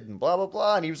insisted, and blah blah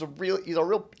blah, and he's a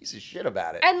real piece of shit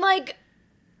about it. And like,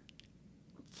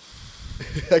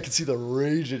 I can see the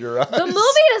rage in your eyes. the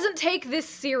movie doesn't take this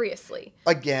seriously.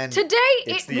 Again, Today,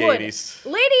 it's it the would. 80s.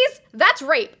 Ladies, that's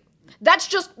rape. That's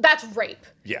rape.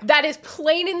 Yeah. That is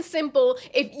plain and simple.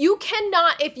 If you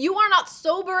are not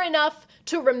sober enough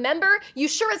to remember, you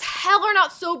sure as hell are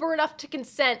not sober enough to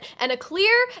consent. And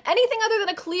anything other than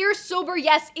a clear, sober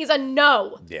yes is a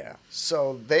no. Yeah.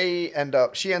 So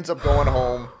she ends up going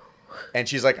home, and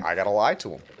she's like, I gotta lie to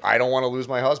him. I don't want to lose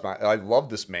my husband. I love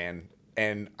this man,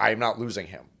 and I'm not losing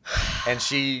him. And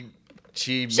she's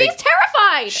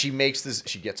terrified. She makes this.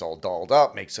 She gets all dolled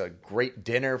up, makes a great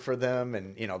dinner for them,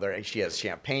 and she has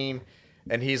champagne.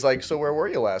 And he's like, "So where were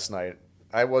you last night?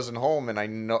 I wasn't home,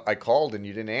 and I called and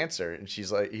you didn't answer." And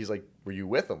he's like, "Were you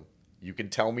with him? You can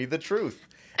tell me the truth."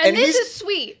 And this is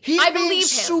sweet. He's I being believe him.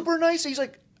 super nice. He's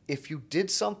like, "If you did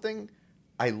something,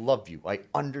 I love you. I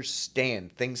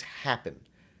understand. Things happen.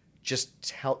 Just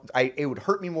tell. It would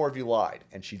hurt me more if you lied."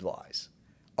 And she lies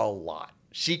a lot.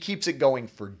 She keeps it going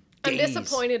for days. I'm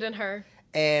disappointed in her.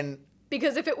 And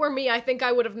because if it were me, I think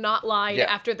I would have not lied Yeah.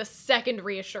 after the second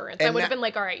reassurance. And I would have been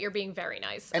like, all right, you're being very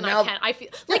nice. And And now- I feel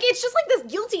like it's just like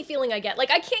this guilty feeling I get. Like,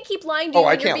 I can't keep lying to you I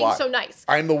when you're can't being lie. so nice.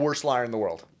 I'm the worst liar in the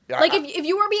world. Like, if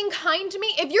you are being kind to me,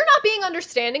 if you're not being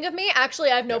understanding of me,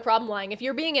 actually, I have no problem lying. If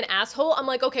you're being an asshole, I'm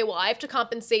like, okay, well, I have to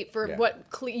compensate for what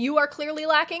you are clearly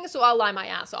lacking, so I'll lie my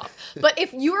ass off. But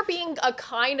if you're being a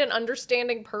kind and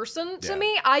understanding person to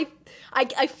me, I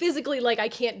physically, like, I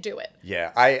can't do it.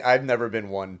 Yeah, I've never been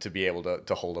one to be able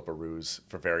to hold up a ruse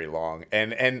for very long.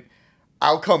 And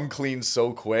I'll come clean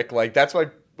so quick. Like, that's why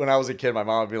when I was a kid, my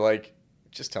mom would be like,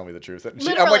 just tell me the truth. I'm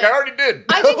like, I already did.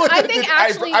 I think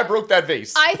actually, I broke that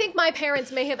vase. I think my parents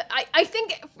may have. I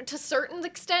think to a certain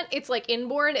extent, it's like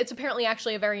inborn. It's apparently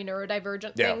actually a very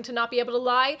neurodivergent thing to not be able to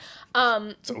lie.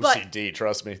 It's OCD,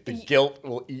 trust me. The guilt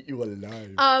will eat you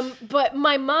alive. But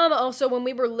my mom also, when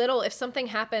we were little, if something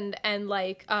happened and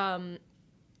like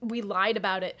we lied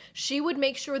about it, she would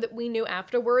make sure that we knew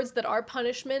afterwards that our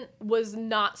punishment was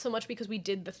not so much because we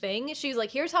did the thing. She's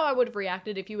like, here's how I would have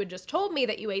reacted if you had just told me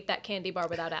that you ate that candy bar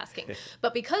without asking.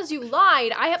 But because you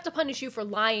lied, I have to punish you for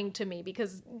lying to me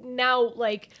because now,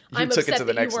 like, I'm upset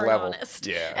that you weren't honest.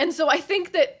 Yeah. And so I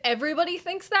think that everybody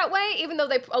thinks that way, even though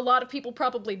a lot of people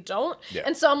probably don't. Yeah.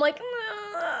 And so I'm like,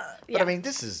 But I mean,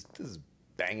 this is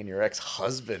banging your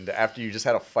ex-husband after you just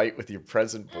had a fight with your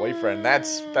present boyfriend.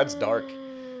 That's dark.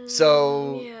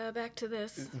 So yeah, back to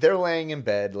this. They're laying in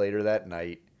bed later that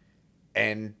night,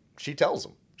 and she tells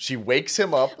him. She wakes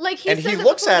him up, Like he and says he it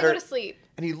looks before at they her, go to sleep.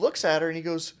 and he looks at her, and he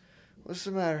goes, "What's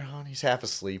the matter, hon?" He's half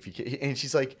asleep, and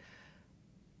she's like,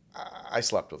 "I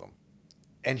slept with him,"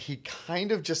 and he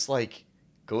kind of just like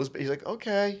goes. He's like,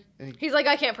 "Okay," and He's like,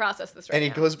 I can't process this right and he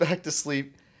now. goes back to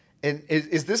sleep. And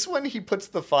is this when he puts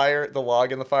the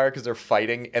log in the fire because they're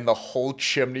fighting, and the whole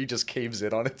chimney just caves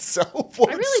in on itself while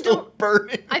I it's really still don't-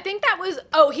 burning? I think that was.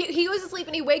 Oh, he goes to sleep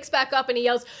and he wakes back up and he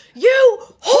yells, "You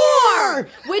whore!"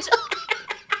 Which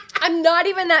I'm not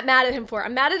even that mad at him for.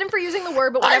 I'm mad at him for using the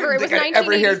word, but whatever. I It don't was think I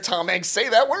ever 1980. hear Tom Hanks say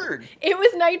that word. It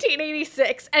was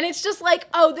 1986, and it's just like,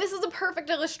 oh, this is a perfect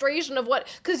illustration of what,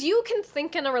 because you can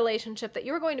think in a relationship that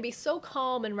you're going to be so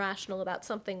calm and rational about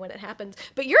something when it happens,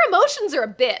 but your emotions are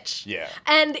a bitch. Yeah.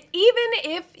 And even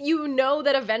if you know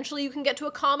that eventually you can get to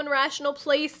a calm and rational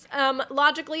place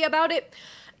logically about it,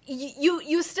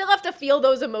 you still have to feel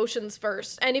those emotions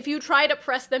first. And if you try to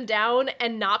press them down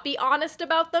and not be honest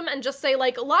about them and just say,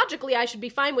 like, logically I should be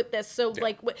fine with this, so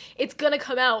like it's gonna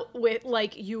come out with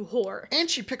like, you whore. And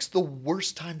she picks the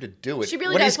worst time to do it. She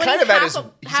really when does. He's When kind he's of at half his,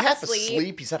 a- he's half half asleep.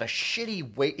 asleep. He's had a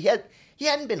shitty wait. He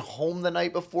hadn't been home the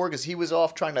night before because he was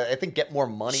off trying to, I think, get more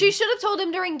money. She should have told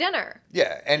him during dinner.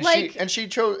 Yeah, and Like- she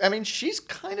chose. I mean, she's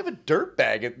kind of a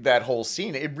dirtbag at that whole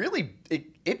scene. It really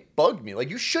it bugged me. Like,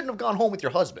 you shouldn't have gone home with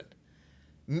your husband.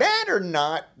 Mad or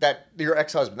not that your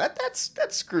ex-husband, that's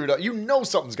screwed up. You know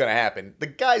something's gonna happen. The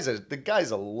guy's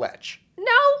a lech.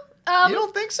 No. You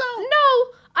don't think so?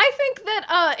 No. I think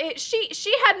that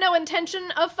she had no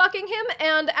intention of fucking him,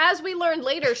 and as we learned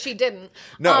later, she didn't.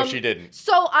 No, she didn't.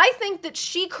 So I think that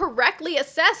she correctly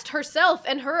assessed herself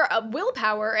and her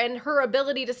willpower and her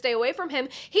ability to stay away from him.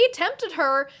 He tempted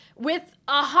her with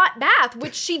a hot bath,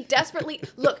 which she desperately...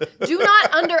 Look, do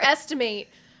not underestimate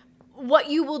what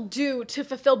you will do to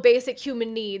fulfill basic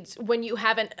human needs when you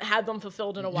haven't had them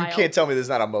fulfilled in a while. You can't tell me there's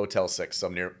not a Motel 6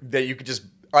 somewhere that you could just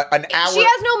an hour. She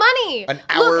has no money. An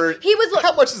hour. Look,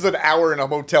 how much is an hour in a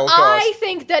motel cost? I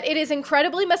think that it is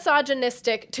incredibly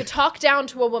misogynistic to talk down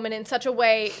to a woman in such a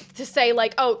way to say,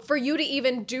 like, oh, for you to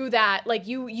even do that, like,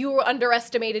 you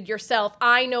underestimated yourself.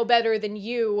 I know better than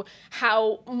you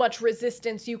how much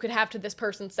resistance you could have to this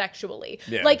person sexually.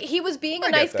 Yeah. Like, he was being a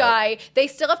I get nice that. guy. They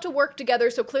still have to work together,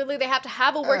 so clearly they have to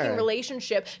have a working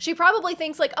relationship. She probably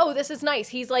thinks, like, oh, this is nice.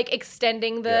 He's, like,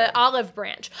 extending the olive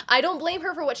branch. I don't blame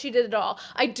her for what she did at all.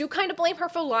 I do kind of blame her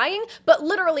for lying, but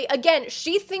literally, again,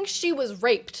 she thinks she was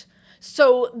raped.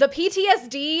 So the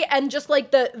PTSD and just like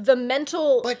the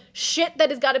mental shit that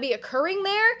has got to be occurring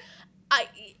there,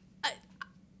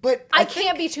 I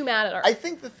can't be too mad at her. I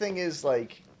think the thing is,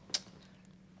 like,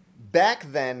 back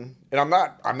then, and I'm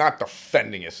not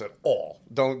defending this at all.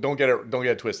 Don't get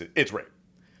it twisted. It's rape.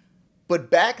 But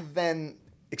back then,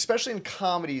 especially in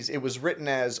comedies, it was written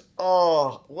as,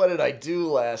 oh, what did I do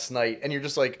last night? And you're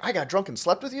just like, I got drunk and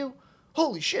slept with you?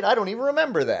 Holy shit, I don't even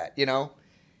remember that, you know?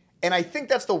 And I think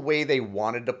that's the way they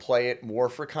wanted to play it more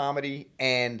for comedy.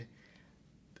 And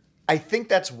I think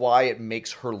that's why it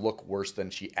makes her look worse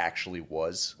than she actually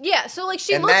was. Yeah, so like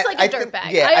she And looks that- like I a think-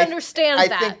 dirtbag. yeah, I understand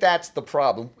that. I think that's the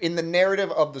problem. In the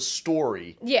narrative of the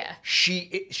story, Yeah. she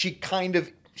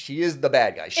is the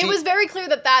bad guy. It was very clear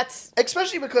that that's...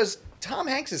 Especially because Tom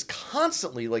Hanks is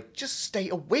constantly like, just stay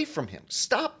away from him.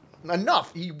 Stop.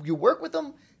 Enough. You work with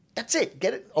him, that's it.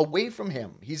 Get it away from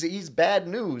him. He's bad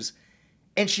news.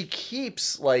 And she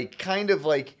keeps like, kind of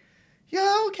like,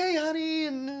 yeah, okay, honey,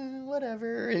 and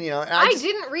whatever. And, you know, and I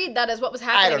didn't read that as what was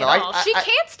happening know. at all. I- She I-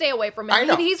 can't stay away from I him.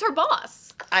 know. He's her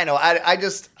boss. I know. I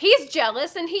just He's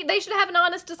jealous, and they should have an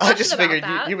honest discussion I just about figured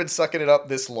that. you've been sucking it up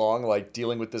this long, like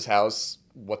dealing with this house.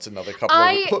 What's another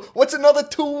What's another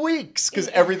 2 weeks? Because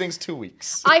everything's 2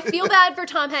 weeks. I feel bad for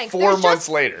Tom Hanks. 4 There's months just-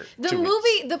 later. The 2 movie,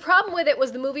 weeks. the problem with it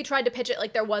was the movie tried to pitch it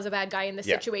like there was a bad guy in this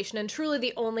Yeah. situation, and truly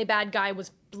the only bad guy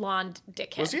was blonde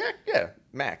dickhead. Was yeah,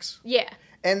 Max. Yeah.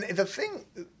 And the thing,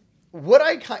 what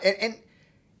I and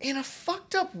in a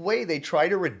fucked up way, they try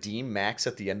to redeem Max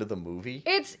at the end of the movie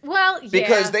It's, well, yeah.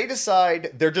 because they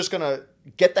decide they're just gonna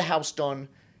get the house done,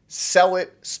 sell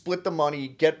it, split the money,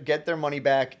 get their money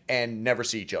back, and never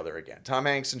see each other again. Tom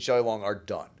Hanks and Shelley Long are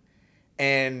done,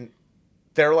 and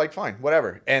they're like, fine,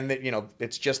 whatever. And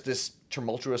it's just this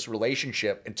tumultuous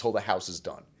relationship until the house is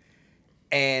done.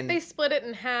 And They split it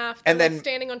in half. And They're then like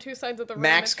standing on two sides of the room.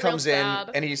 Max It's real comes in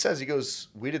sad. and he goes,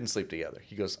 we didn't sleep together.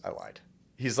 He goes, I lied.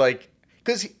 He's like,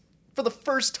 because for the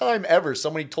first time ever,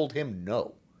 somebody told him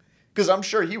no. Because I'm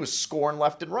sure he was scoring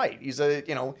left and right. He's a,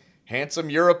 handsome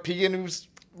European who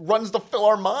runs the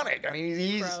Philharmonic. I mean,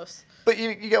 he's... Gross. But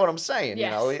you get what I'm saying,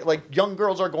 Yes. you know? Like, young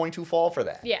girls are going to fall for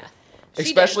that. Yeah. She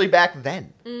Especially did. back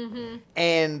then. Mm-hmm.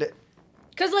 And...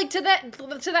 Because, like, to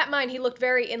that mind, he looked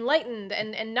very enlightened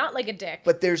and not like a dick.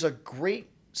 But there's a great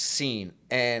scene,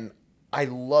 and I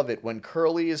love it when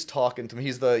Curly is talking to him.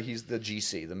 He's the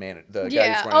GC, the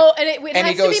guy who's running. Oh, and it And has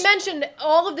he goes, to be mentioned,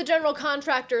 all of the general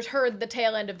contractors heard the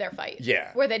tail end of their fight.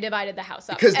 Yeah. Where they divided the house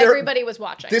up. Because everybody was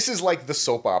watching. This is like the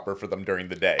soap opera for them during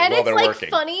the day and while it's they're like working.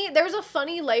 funny. There's a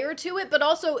funny layer to it, but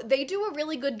also they do a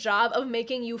really good job of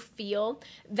making you feel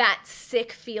that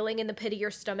sick feeling in the pit of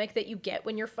your stomach that you get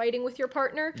when you're fighting with your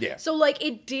partner. Yeah. So like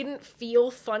it didn't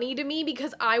feel funny to me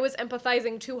because I was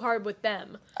empathizing too hard with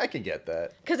them. I can get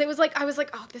that. Because it was like I was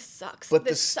like, oh, this sucks. But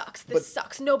This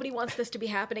sucks. Nobody wants this to be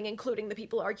happening, including the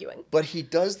people arguing. But he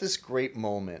does this great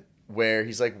moment where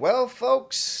he's like, well,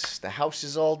 folks, the house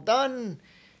is all done.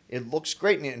 It looks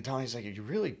great. And Tony's like, you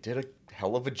really did a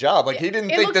hell of a job. Like, he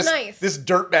didn't It think looks nice. this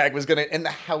dirtbag was going to... And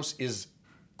the house is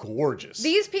gorgeous.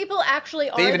 These people actually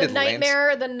They are even the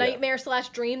did nightmare slash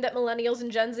dream that millennials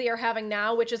and Gen Z are having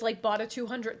now, which is like bought a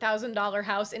 $200,000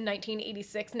 house in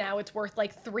 1986. Now it's worth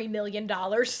like $3 million.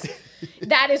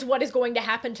 That is what is going to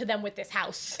happen to them with this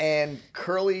house. And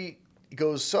Curly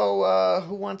goes, so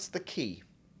who wants the key?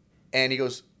 And he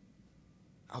goes,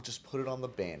 I'll just put it on the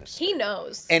banister. He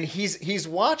knows. And he's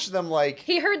watched them like,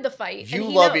 He heard the fight. you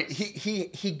and he love knows.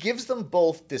 it. He gives them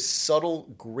both this subtle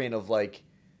grin of like,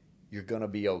 you're gonna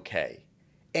be okay.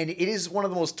 And it is one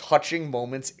of the most touching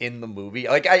moments in the movie.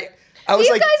 Like I was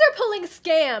These like, guys are pulling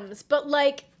scams, but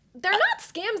like they're not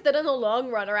scams that in the long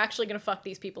run are actually going to fuck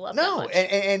these people up. no, that much.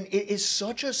 and it is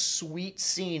such a sweet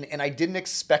scene, and I didn't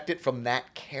expect it from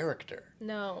that character.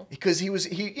 No, Because you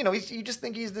just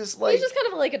think he's this like, he's just kind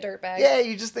of like a dirtbag. yeah,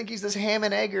 you just think he's this ham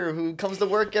and egger who comes to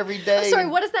work every day. Sorry,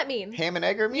 and what does that mean? ham and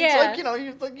egger means? Yeah.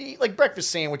 Like, you eat like breakfast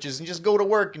sandwiches and just go to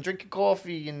work and drink your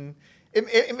coffee, and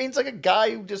it means like a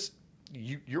guy who just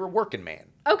you're a working man.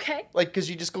 Okay. Like, because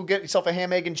you just go get yourself a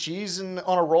ham, egg, and cheese and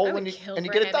on a roll I would and kill you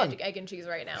for get a it done. egg and cheese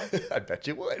right now, I bet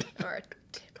you would. or a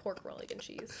pork roll, egg and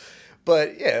cheese.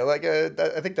 But yeah, like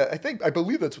I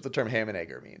believe that's what the term ham and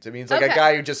egger means. It means like a Okay.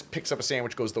 guy who just picks up a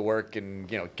sandwich, goes to work, and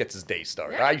gets his day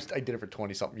started. Yeah. I did it for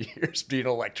 20-something years, being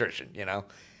an electrician,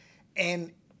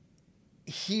 and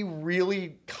he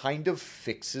really kind of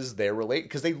fixes their relate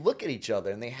because they look at each other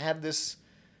and they have this.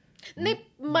 And they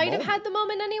might have had the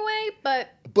moment anyway,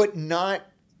 but not.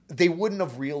 They wouldn't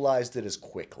have realized it as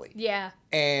quickly. yeah.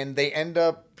 And they end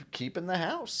up keeping the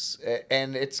house,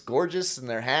 and it's gorgeous, and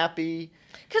they're happy.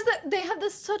 Because they have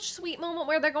this such sweet moment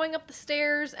where they're going up the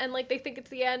stairs and like they think it's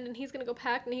the end and he's gonna go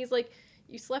pack and he's like,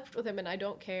 "You slept with him and I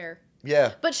don't care."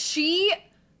 Yeah. But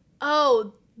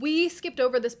we skipped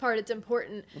over this part. It's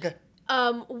important. Okay.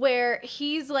 Where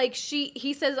he's like,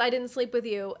 he says, "I didn't sleep with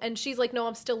you," and she's like, "No,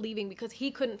 I'm still leaving because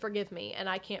he couldn't forgive me, and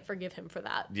I can't forgive him for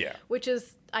that." Yeah. Which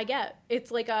is, I get.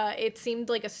 It's like it seemed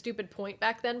like a stupid point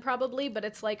back then, probably, but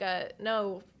it's like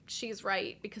no, she's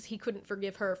right because he couldn't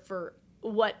forgive her for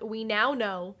what we now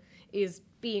know is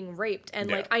being raped, and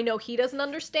Yeah. like I know he doesn't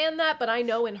understand that, but I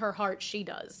know in her heart she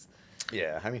does.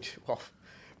 Yeah. I mean, well,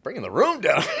 bringing the room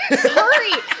down.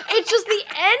 Sorry, it's just the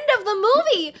end of the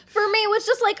movie for me was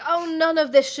just like, oh, none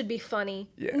of this should be funny.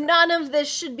 Yeah. None of this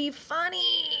should be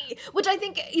funny. Which I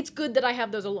think it's good that I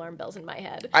have those alarm bells in my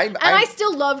head. I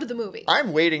still loved the movie.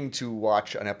 I'm waiting to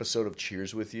watch an episode of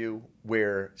Cheers with You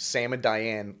where Sam and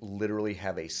Diane literally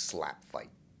have a slap fight.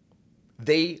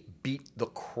 They beat the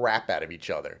crap out of each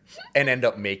other and end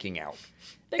up making out.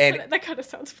 That kind of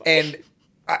sounds funny. And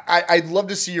I'd love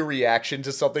to see your reaction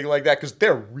to something like that because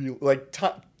they're real. Like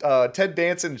Ted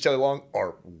Danson and Shelley Long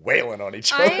are wailing on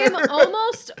each other. I am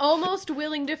almost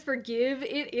willing to forgive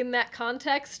it in that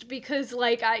context because,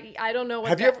 like, I don't know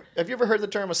what. Have you ever heard the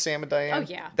term of Sam and Diane? Oh,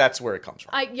 yeah. That's where it comes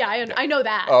from. I know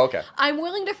that. Oh, okay. I'm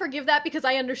willing to forgive that because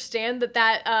I understand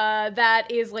that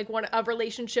is like a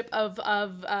relationship of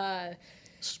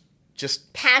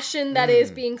Just passion that is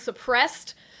being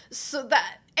suppressed. So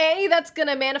that A, that's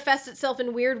gonna manifest itself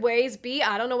in weird ways. B,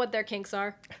 I don't know what their kinks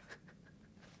are.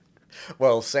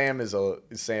 well, Sam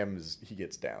he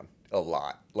gets down a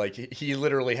lot. Like he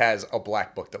literally has a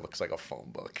black book that looks like a phone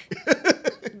book.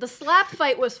 The slap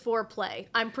fight was foreplay.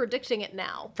 I'm predicting it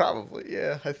now. Probably,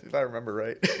 yeah, if I remember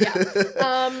right.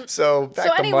 Yeah. So back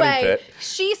So to Money anyway, Pit.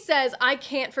 she says, I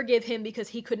can't forgive him because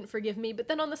he couldn't forgive me. But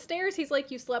then on the stairs, he's like,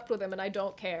 you slept with him and I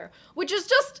don't care. Which is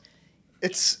just,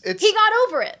 It's he got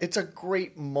over it. It's a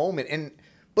great moment,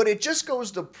 but it just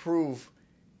goes to prove,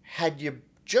 had you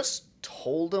just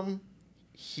told him,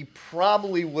 he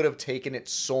probably would have taken it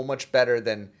so much better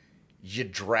than you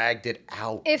dragged it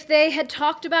out. If they had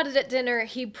talked about it at dinner,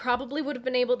 he probably would have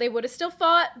been able. They would have still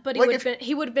fought, but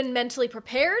he would have been mentally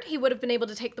prepared. He would have been able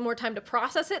to take the more time to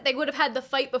process it. They would have had the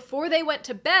fight before they went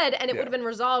to bed, and it would have been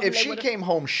resolved. If she came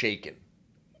home shaken.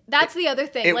 That's the other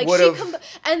thing.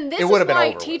 And this is why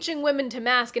over teaching women to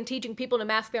mask and teaching people to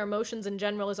mask their emotions in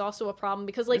general is also a problem,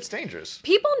 because it's dangerous.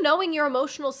 People knowing your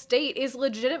emotional state is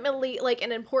legitimately like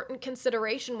an important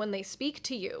consideration when they speak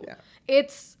to you. Yeah.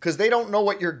 It's because they don't know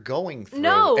what you're going through.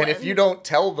 No, and if you don't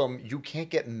tell them, you can't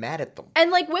get mad at them. And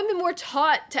like women were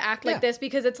taught to act like this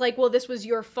because it's like, well, this was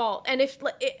your fault. And if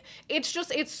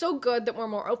it's so good that we're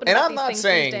more open about these things these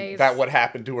days. And I'm not saying that what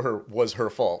happened to her was her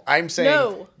fault. I'm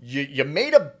saying you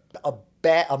made a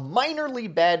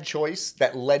minorly bad choice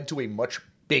that led to a much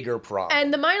bigger problem.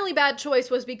 And the minorly bad choice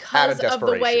was because of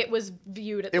the way it was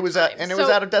viewed at the time. It was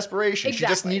out of desperation. Exactly. She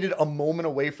just needed a moment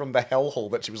away from the hellhole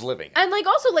that she was living in. And like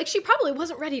also like she probably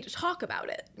wasn't ready to talk about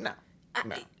it. No.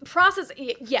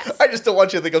 Yes. I just don't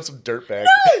want you to think I'm some dirtbag.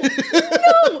 No,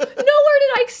 nowhere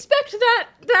did I expect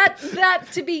that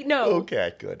to be. No.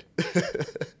 Okay, good.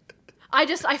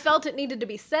 I felt it needed to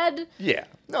be said. Yeah,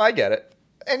 no, I get it.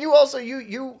 And you also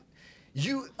you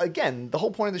again, the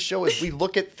whole point of the show is we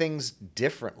look at things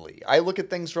differently. I look at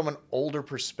things from an older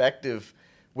perspective,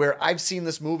 where I've seen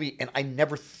this movie and I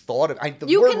never thought of it.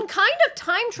 You can kind of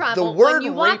time travel when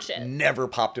you watch it. Never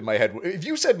popped in my head. If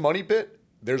you said Money Pit,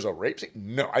 there's a rape scene.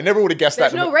 No, I never would have guessed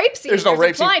that. There's no rape scene. There's no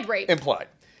rape implied scene. Rape. Implied.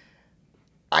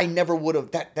 I never would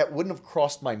have. That wouldn't have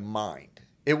crossed my mind.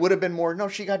 It would have been more. No,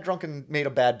 she got drunk and made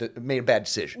a bad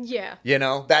decision. Yeah. You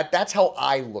know that's how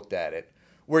I looked at it.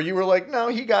 Where you were like, no,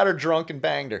 he got her drunk and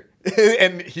banged her,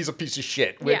 and he's a piece of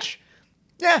shit. Which,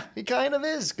 yeah he kind of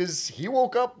is, because he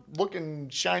woke up looking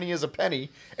shiny as a penny,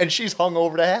 and she's hung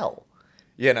over to hell.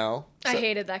 You know. I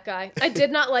hated that guy. I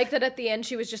did not like that at the end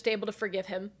she was just able to forgive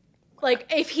him.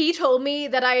 Like, if he told me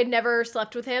that I had never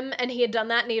slept with him and he had done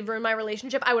that and he had ruined my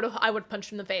relationship, I would have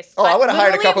punched him in the face. Oh, I would have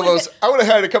hired a couple of those. I would have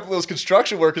hired a couple of those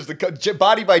construction workers. The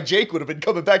body by Jake would have been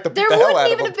coming back to beat the hell out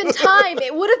of him. There wouldn't even have been time.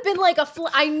 It would have been like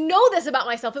I know this about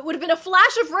myself. It would have been a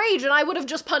flash of rage, and I would have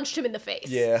just punched him in the face.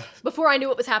 Yeah. Before I knew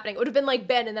what was happening, it would have been like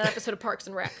Ben in that episode of Parks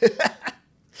and Rec.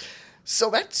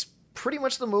 So that's pretty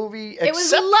much the movie, it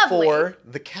was except lovely. for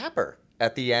the capper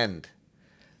at the end.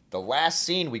 The last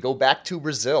scene, we go back to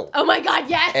Brazil. Oh my God,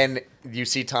 yes! And you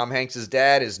see Tom Hanks'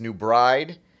 dad, his new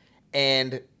bride,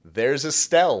 and there's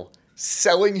Estelle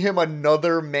selling him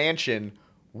another mansion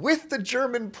with the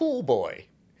German pool boy.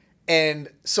 And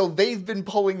so they've been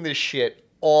pulling this shit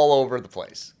all over the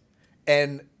place.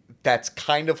 And that's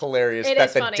kind of hilarious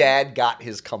that the dad got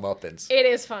his comeuppance. It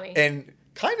is funny. And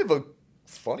kind of a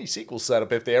funny sequel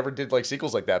setup if they ever did like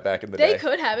sequels like that back in the day. They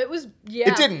could have. It was, yeah.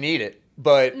 It didn't need it.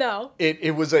 But no.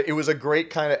 it was a great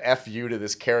kind of FU to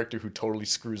this character who totally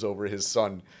screws over his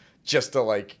son just to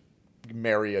like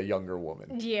marry a younger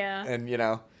woman. Yeah. And you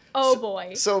know. Oh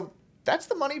boy. So that's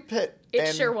the Money Pit.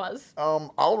 It sure was.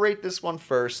 I'll rate this one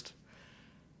first.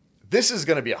 This is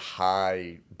gonna be a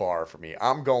high bar for me.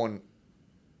 I'm going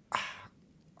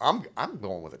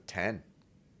with a 10.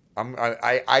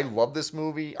 I love this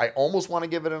movie. I almost want to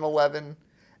give it an 11.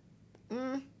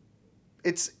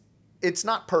 It's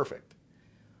not perfect.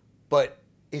 But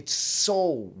it's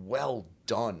so well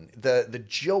done. The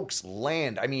jokes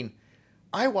land. I mean,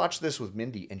 I watched this with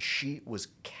Mindy, and she was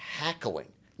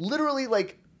cackling. Literally,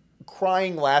 like,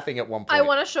 crying, laughing at one point. I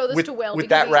want to show this to Will. With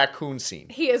that raccoon scene.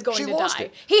 He is going to die.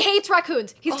 It. He hates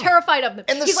raccoons. He's terrified of them.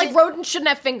 He's like, rodents shouldn't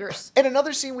have fingers. And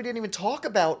another scene we didn't even talk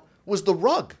about was the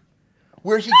rug.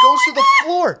 Where he goes to the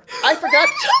floor. I forgot.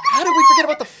 How did we forget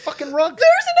about the fucking rug?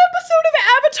 There's an episode of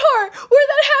Avatar where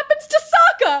that happens to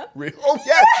Sokka. Really? Oh,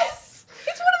 yes. Yes.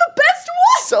 It's one of the best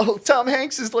ones. So Tom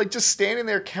Hanks is like just standing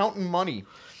there counting money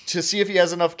to see if he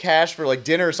has enough cash for like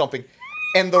dinner or something.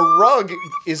 And the rug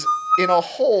is in a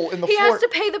hole in the floor. He has to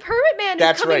pay the permit man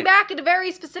who's coming back at a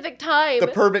very specific time. The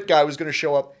permit guy was going to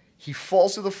show up. He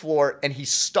falls to the floor, and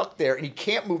he's stuck there, and he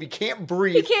can't move, he can't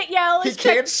breathe. He can't yell. He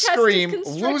can't scream,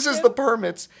 loses the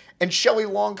permits, and Shelley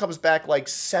Long comes back like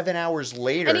 7 hours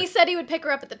later. And he said he would pick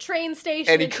her up at the train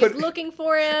station, and she's looking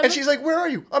for him. And she's like, where are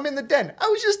you? I'm in the den. I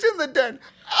was just in the den.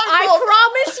 I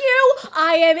promise you,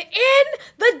 I am in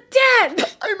the den.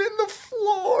 I'm in the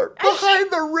floor,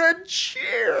 behind the red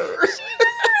chair. She's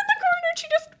there in the corner, and she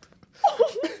just...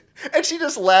 And she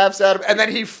just laughs at him, and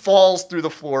then he falls through the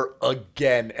floor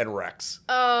again and wrecks.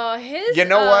 His you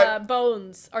know what?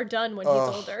 Bones are done when he's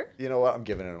older. You know what? I'm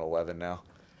giving it an 11 now.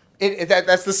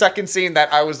 That's the second scene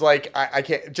that I was like, I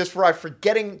can't, just for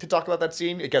forgetting to talk about that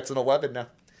scene, it gets an 11 now.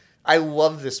 I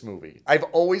love this movie. I've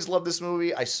always loved this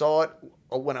movie. I saw it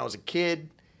when I was a kid,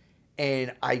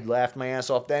 And I laughed my ass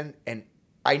off then, and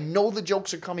I know the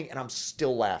jokes are coming, and I'm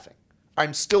still laughing.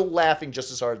 I'm still laughing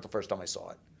just as hard as the first time I saw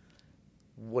it.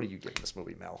 What are you giving this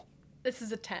movie, Mel? This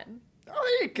is a 10.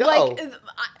 Oh, there you go. Like,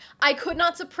 I could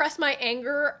not suppress my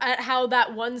anger at how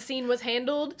that one scene was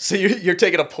handled. So you're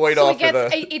taking a point So off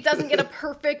it doesn't get a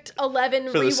perfect 11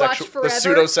 rewatch forever. The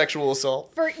pseudo-sexual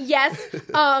assault? Yes.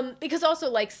 Because also,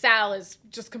 like, Sal is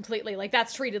just completely, like,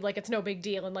 that's treated like it's no big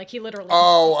deal. And, like, he literally...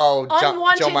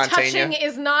 Unwanted Joe touching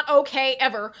is not okay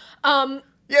ever.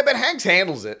 Yeah, but Hanks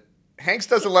handles it. Hanks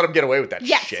doesn't let him get away with that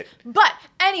yes, shit. But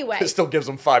anyway. It still gives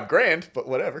him $5,000, but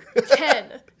whatever.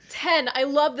 10. I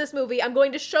love this movie. I'm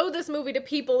going to show this movie to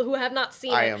people who have not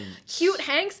seen it. Cute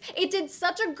Hanks, it did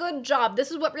such a good job. This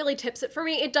is what really tips it for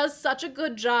me. It does such a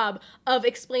good job of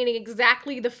explaining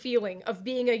exactly the feeling of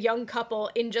being a young couple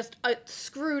in just a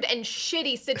screwed and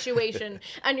shitty situation.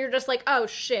 And you're just like, oh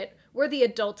shit, we're the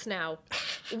adults now.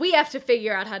 We have to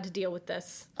figure out how to deal with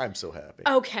this. I'm so happy.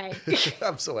 Okay.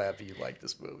 I'm so happy you like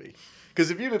this movie.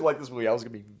 Because if you didn't like this movie, I was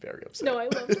going to be very upset. No, I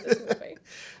loved this movie.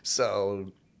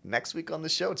 So... next week on the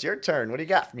show, it's your turn. What do you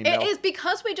got for me, Mel? It is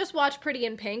because we just watched Pretty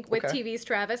in Pink with TV's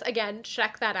Travis. Again,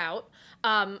 check that out.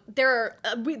 There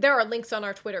are links on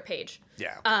our Twitter page.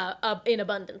 Yeah. In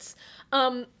abundance.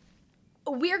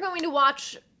 We are going to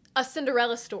watch A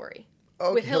Cinderella Story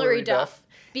with Hilary Duff.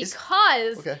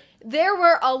 Because there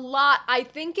were a lot, I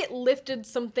think it lifted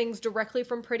some things directly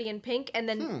from Pretty in Pink and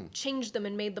then changed them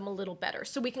and made them a little better.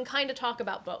 So we can kind of talk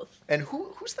about both. And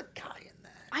who's the guy in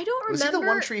that? I don't remember. Was he the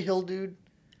One Tree Hill dude?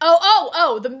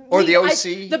 Oh, the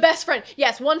OC? The best friend.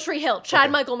 Yes, One Tree Hill. Chad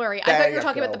Michael Murray. I thought you were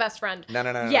talking about the best friend. No.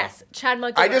 Yes, Chad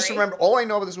Michael Murray. I just remember, all I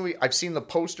know about this movie, I've seen the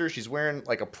poster. She's wearing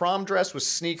like a prom dress with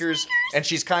sneakers. And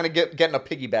she's kind of getting a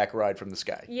piggyback ride from this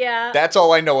guy. Yeah. That's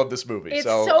all I know of this movie. It's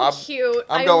so cute.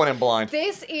 I'm going in blind.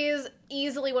 This is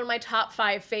easily one of my top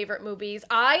 5 favorite movies.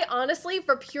 I honestly,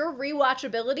 for pure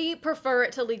rewatchability, prefer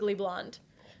it to Legally Blonde.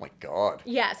 Oh my God.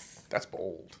 Yes. That's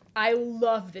bold. I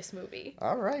love this movie.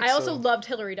 All right. I also loved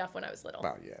Hilary Duff when I was little.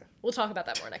 Oh, yeah. We'll talk about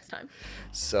that more next time.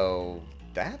 So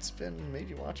that's been Made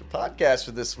You Watch a Podcast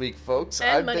for this week, folks.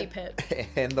 And Money Pit.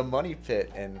 And the Money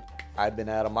Pit. And I've been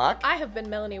Adam Mock. I have been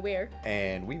Melanie Weir.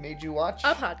 And we made you watch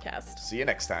a podcast. See you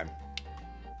next time.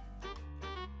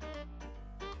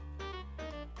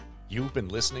 You've been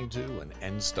listening to an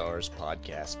N-Stars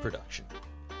podcast production.